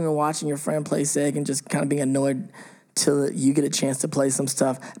in the living room watching your friend play Seg and just kind of being annoyed till you get a chance to play some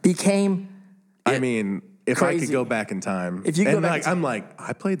stuff became... I mean... If crazy. I could go back in time, if you go back I'm like,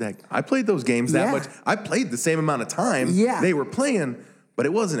 I played those games that much. I played the same amount of time they were playing, but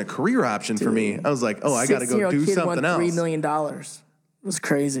it wasn't a career option for me. I was like, I got to go do something else. $3 million. It was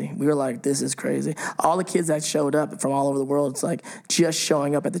crazy. We were like, this is crazy. All the kids that showed up from all over the world, it's like just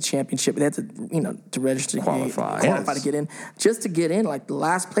showing up at the championship. They had to, to register, qualify to get in. Just to get in, like the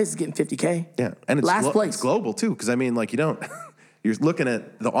last place is getting $50K. Yeah, and it's last place. It's global too, because I mean, like you're looking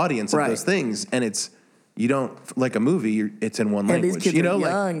at the audience of those things, and you don't, like a movie, it's in one language. These kids are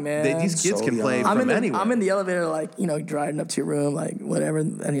young, man. These kids can play from anywhere. I'm in the elevator, like, driving up to your room, like, whatever.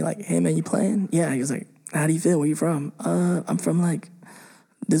 And you're like, hey, man, you playing? Yeah. He was like, how do you feel? Where you from? I'm from, like,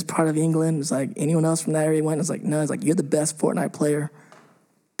 this part of England. It's like, anyone else from that area went? It's like, no. It's like, you're the best Fortnite player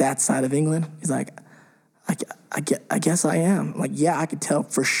that side of England. He's like, I guess I am. I'm like, yeah, I could tell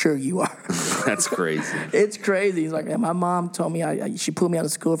for sure you are. That's crazy. It's crazy. He's like, man, my mom told me she pulled me out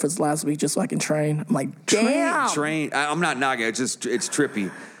of school for this last week just so I can train. I'm like, damn. Train. I'm not knocking. It's trippy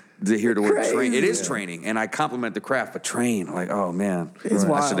to hear the word train. It is training, and I compliment the craft, but train, like, oh man,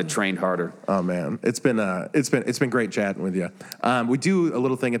 I should have trained harder. Oh man, it's been great chatting with you. We do a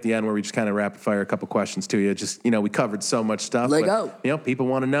little thing at the end where we just kind of rapid fire a couple questions to you. Just we covered so much stuff. Let go. People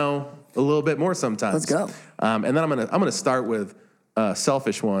want to know a little bit more sometimes. Let's go. And then I'm gonna start with a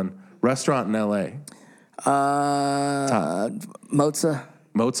selfish one. Restaurant in L.A. Mozza.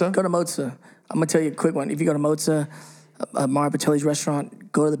 Mozza? Go to Mozza. I'm going to tell you a quick one. If you go to Mozza, Mario Battelli's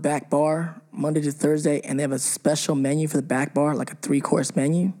restaurant, go to the back bar Monday to Thursday, and they have a special menu for the back bar, like a 3-course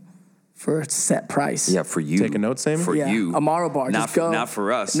menu for a set price. Yeah, for you. Take a note, Sammy? For you. Amaro bar. Not just go. Not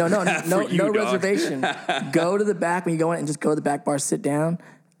for us. No you, reservation. Go to the back when you go in and just go to the back bar, sit down.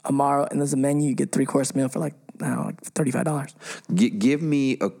 Amaro, and there's a menu. You get 3-course meal for like like $35. Give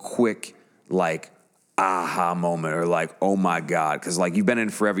me a quick, like, aha moment or like, oh my God. Because like you've been in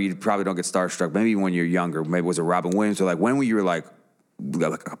it forever, you probably don't get starstruck. Maybe when you're younger, maybe it was a Robin Williams or like when were you like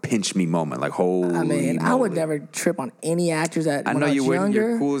a pinch me moment, like holy I mean, moly. I would never trip on any actors that I when know I was you wouldn't. younger.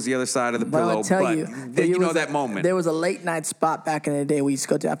 You're cool as the other side of the But pillow. I'll tell but you, then you know was that moment. There was a late night spot back in the day we used to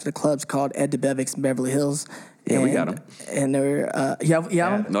go to after the clubs called Ed DeBevick's in Beverly Hills. Yeah, and, we got him. And there were, you have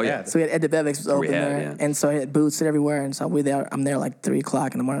them? No, yeah. So we had Ed DeBevick's was open there. yeah. And so I had booths everywhere. And so I'm there like 3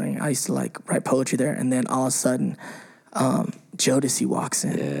 o'clock in the morning. I used to like write poetry there. And then all of a sudden, Jodeci walks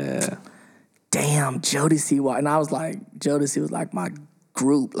in. Yeah. Damn, Jodeci walked. And I was like, Jodeci was like my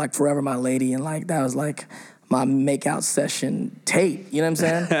group, like Forever My Lady. And like, that was like my makeout session tape. You know what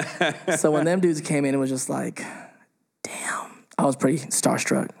I'm saying? So when them dudes came in, it was just like, damn. I was pretty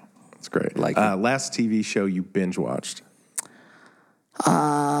starstruck. That's great. Like last TV show you binge watched?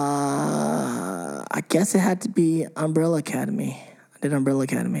 I guess it had to be Umbrella Academy. I did Umbrella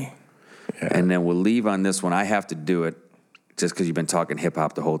Academy. Yeah. And then we'll leave on this one. I have to do it just because you've been talking hip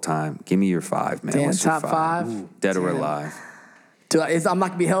hop the whole time. Give me your 5, man. Damn, What's your top 5? Ooh, dead or alive? I'm not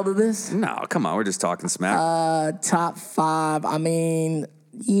gonna be held to this? No, come on. We're just talking smack. Top 5. I mean,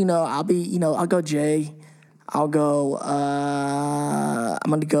 I'll go Jay. I'll go. I'm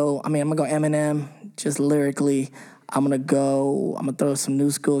gonna go Eminem. Just lyrically, I'm gonna throw some new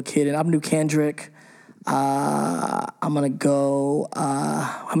school kid in. I'm gonna do Kendrick. I'm gonna go.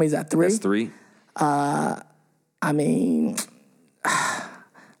 How many is that? 3. That's 3. I mean,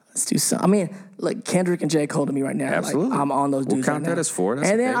 let's do some. I mean, like Kendrick and J. Cole to me right now. Absolutely. Like, I'm on those dudes. We'll count right that now. as 4. That's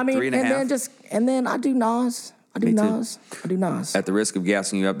and then okay. 3.5. and then I do Nas. I do Nas. At the risk of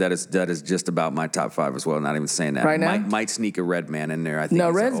gassing you up, that is just about my top 5 as well. Not even saying that. Right now? Might sneak a Redman in there. I think. No,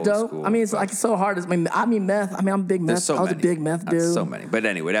 he's Red's old dope. school, I mean, it's but like it's so hard. Meth. I mean, I'm a big meth. so I was many. a big meth That's dude. so many. But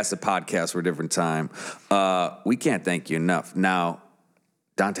anyway, that's a podcast for a different time. We can't thank you enough. Now,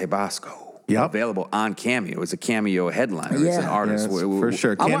 Dante Basco. Yep. Available on Cameo. It's a Cameo headliner. It's an Yeah. artist. Yes, for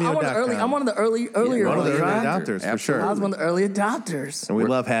sure. I'm one of the earlier one of the ones, early right? adopters, for sure. I was one of the early adopters. And we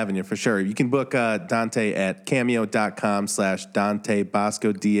love having you, for sure. You can book Dante at cameo.com/Dante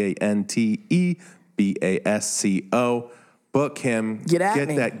Basco, DanteBasco. Book him. Get at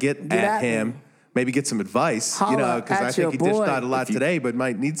him. me. Maybe get some advice, Holla because I at think he your dished boy. out a lot today, but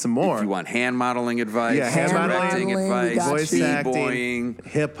might need some more. If you want hand modeling advice, hand directing modeling, we advice, got voice you. acting, b-boying.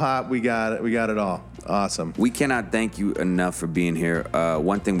 hip hop, we got it. We got it all. Awesome. We cannot thank you enough for being here.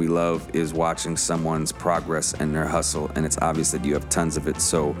 One thing we love is watching someone's progress and their hustle, and it's obvious that you have tons of it.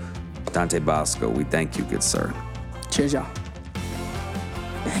 So, Dante Basco, we thank you, good sir. Cheers, y'all.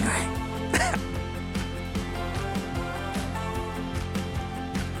 Bangerang.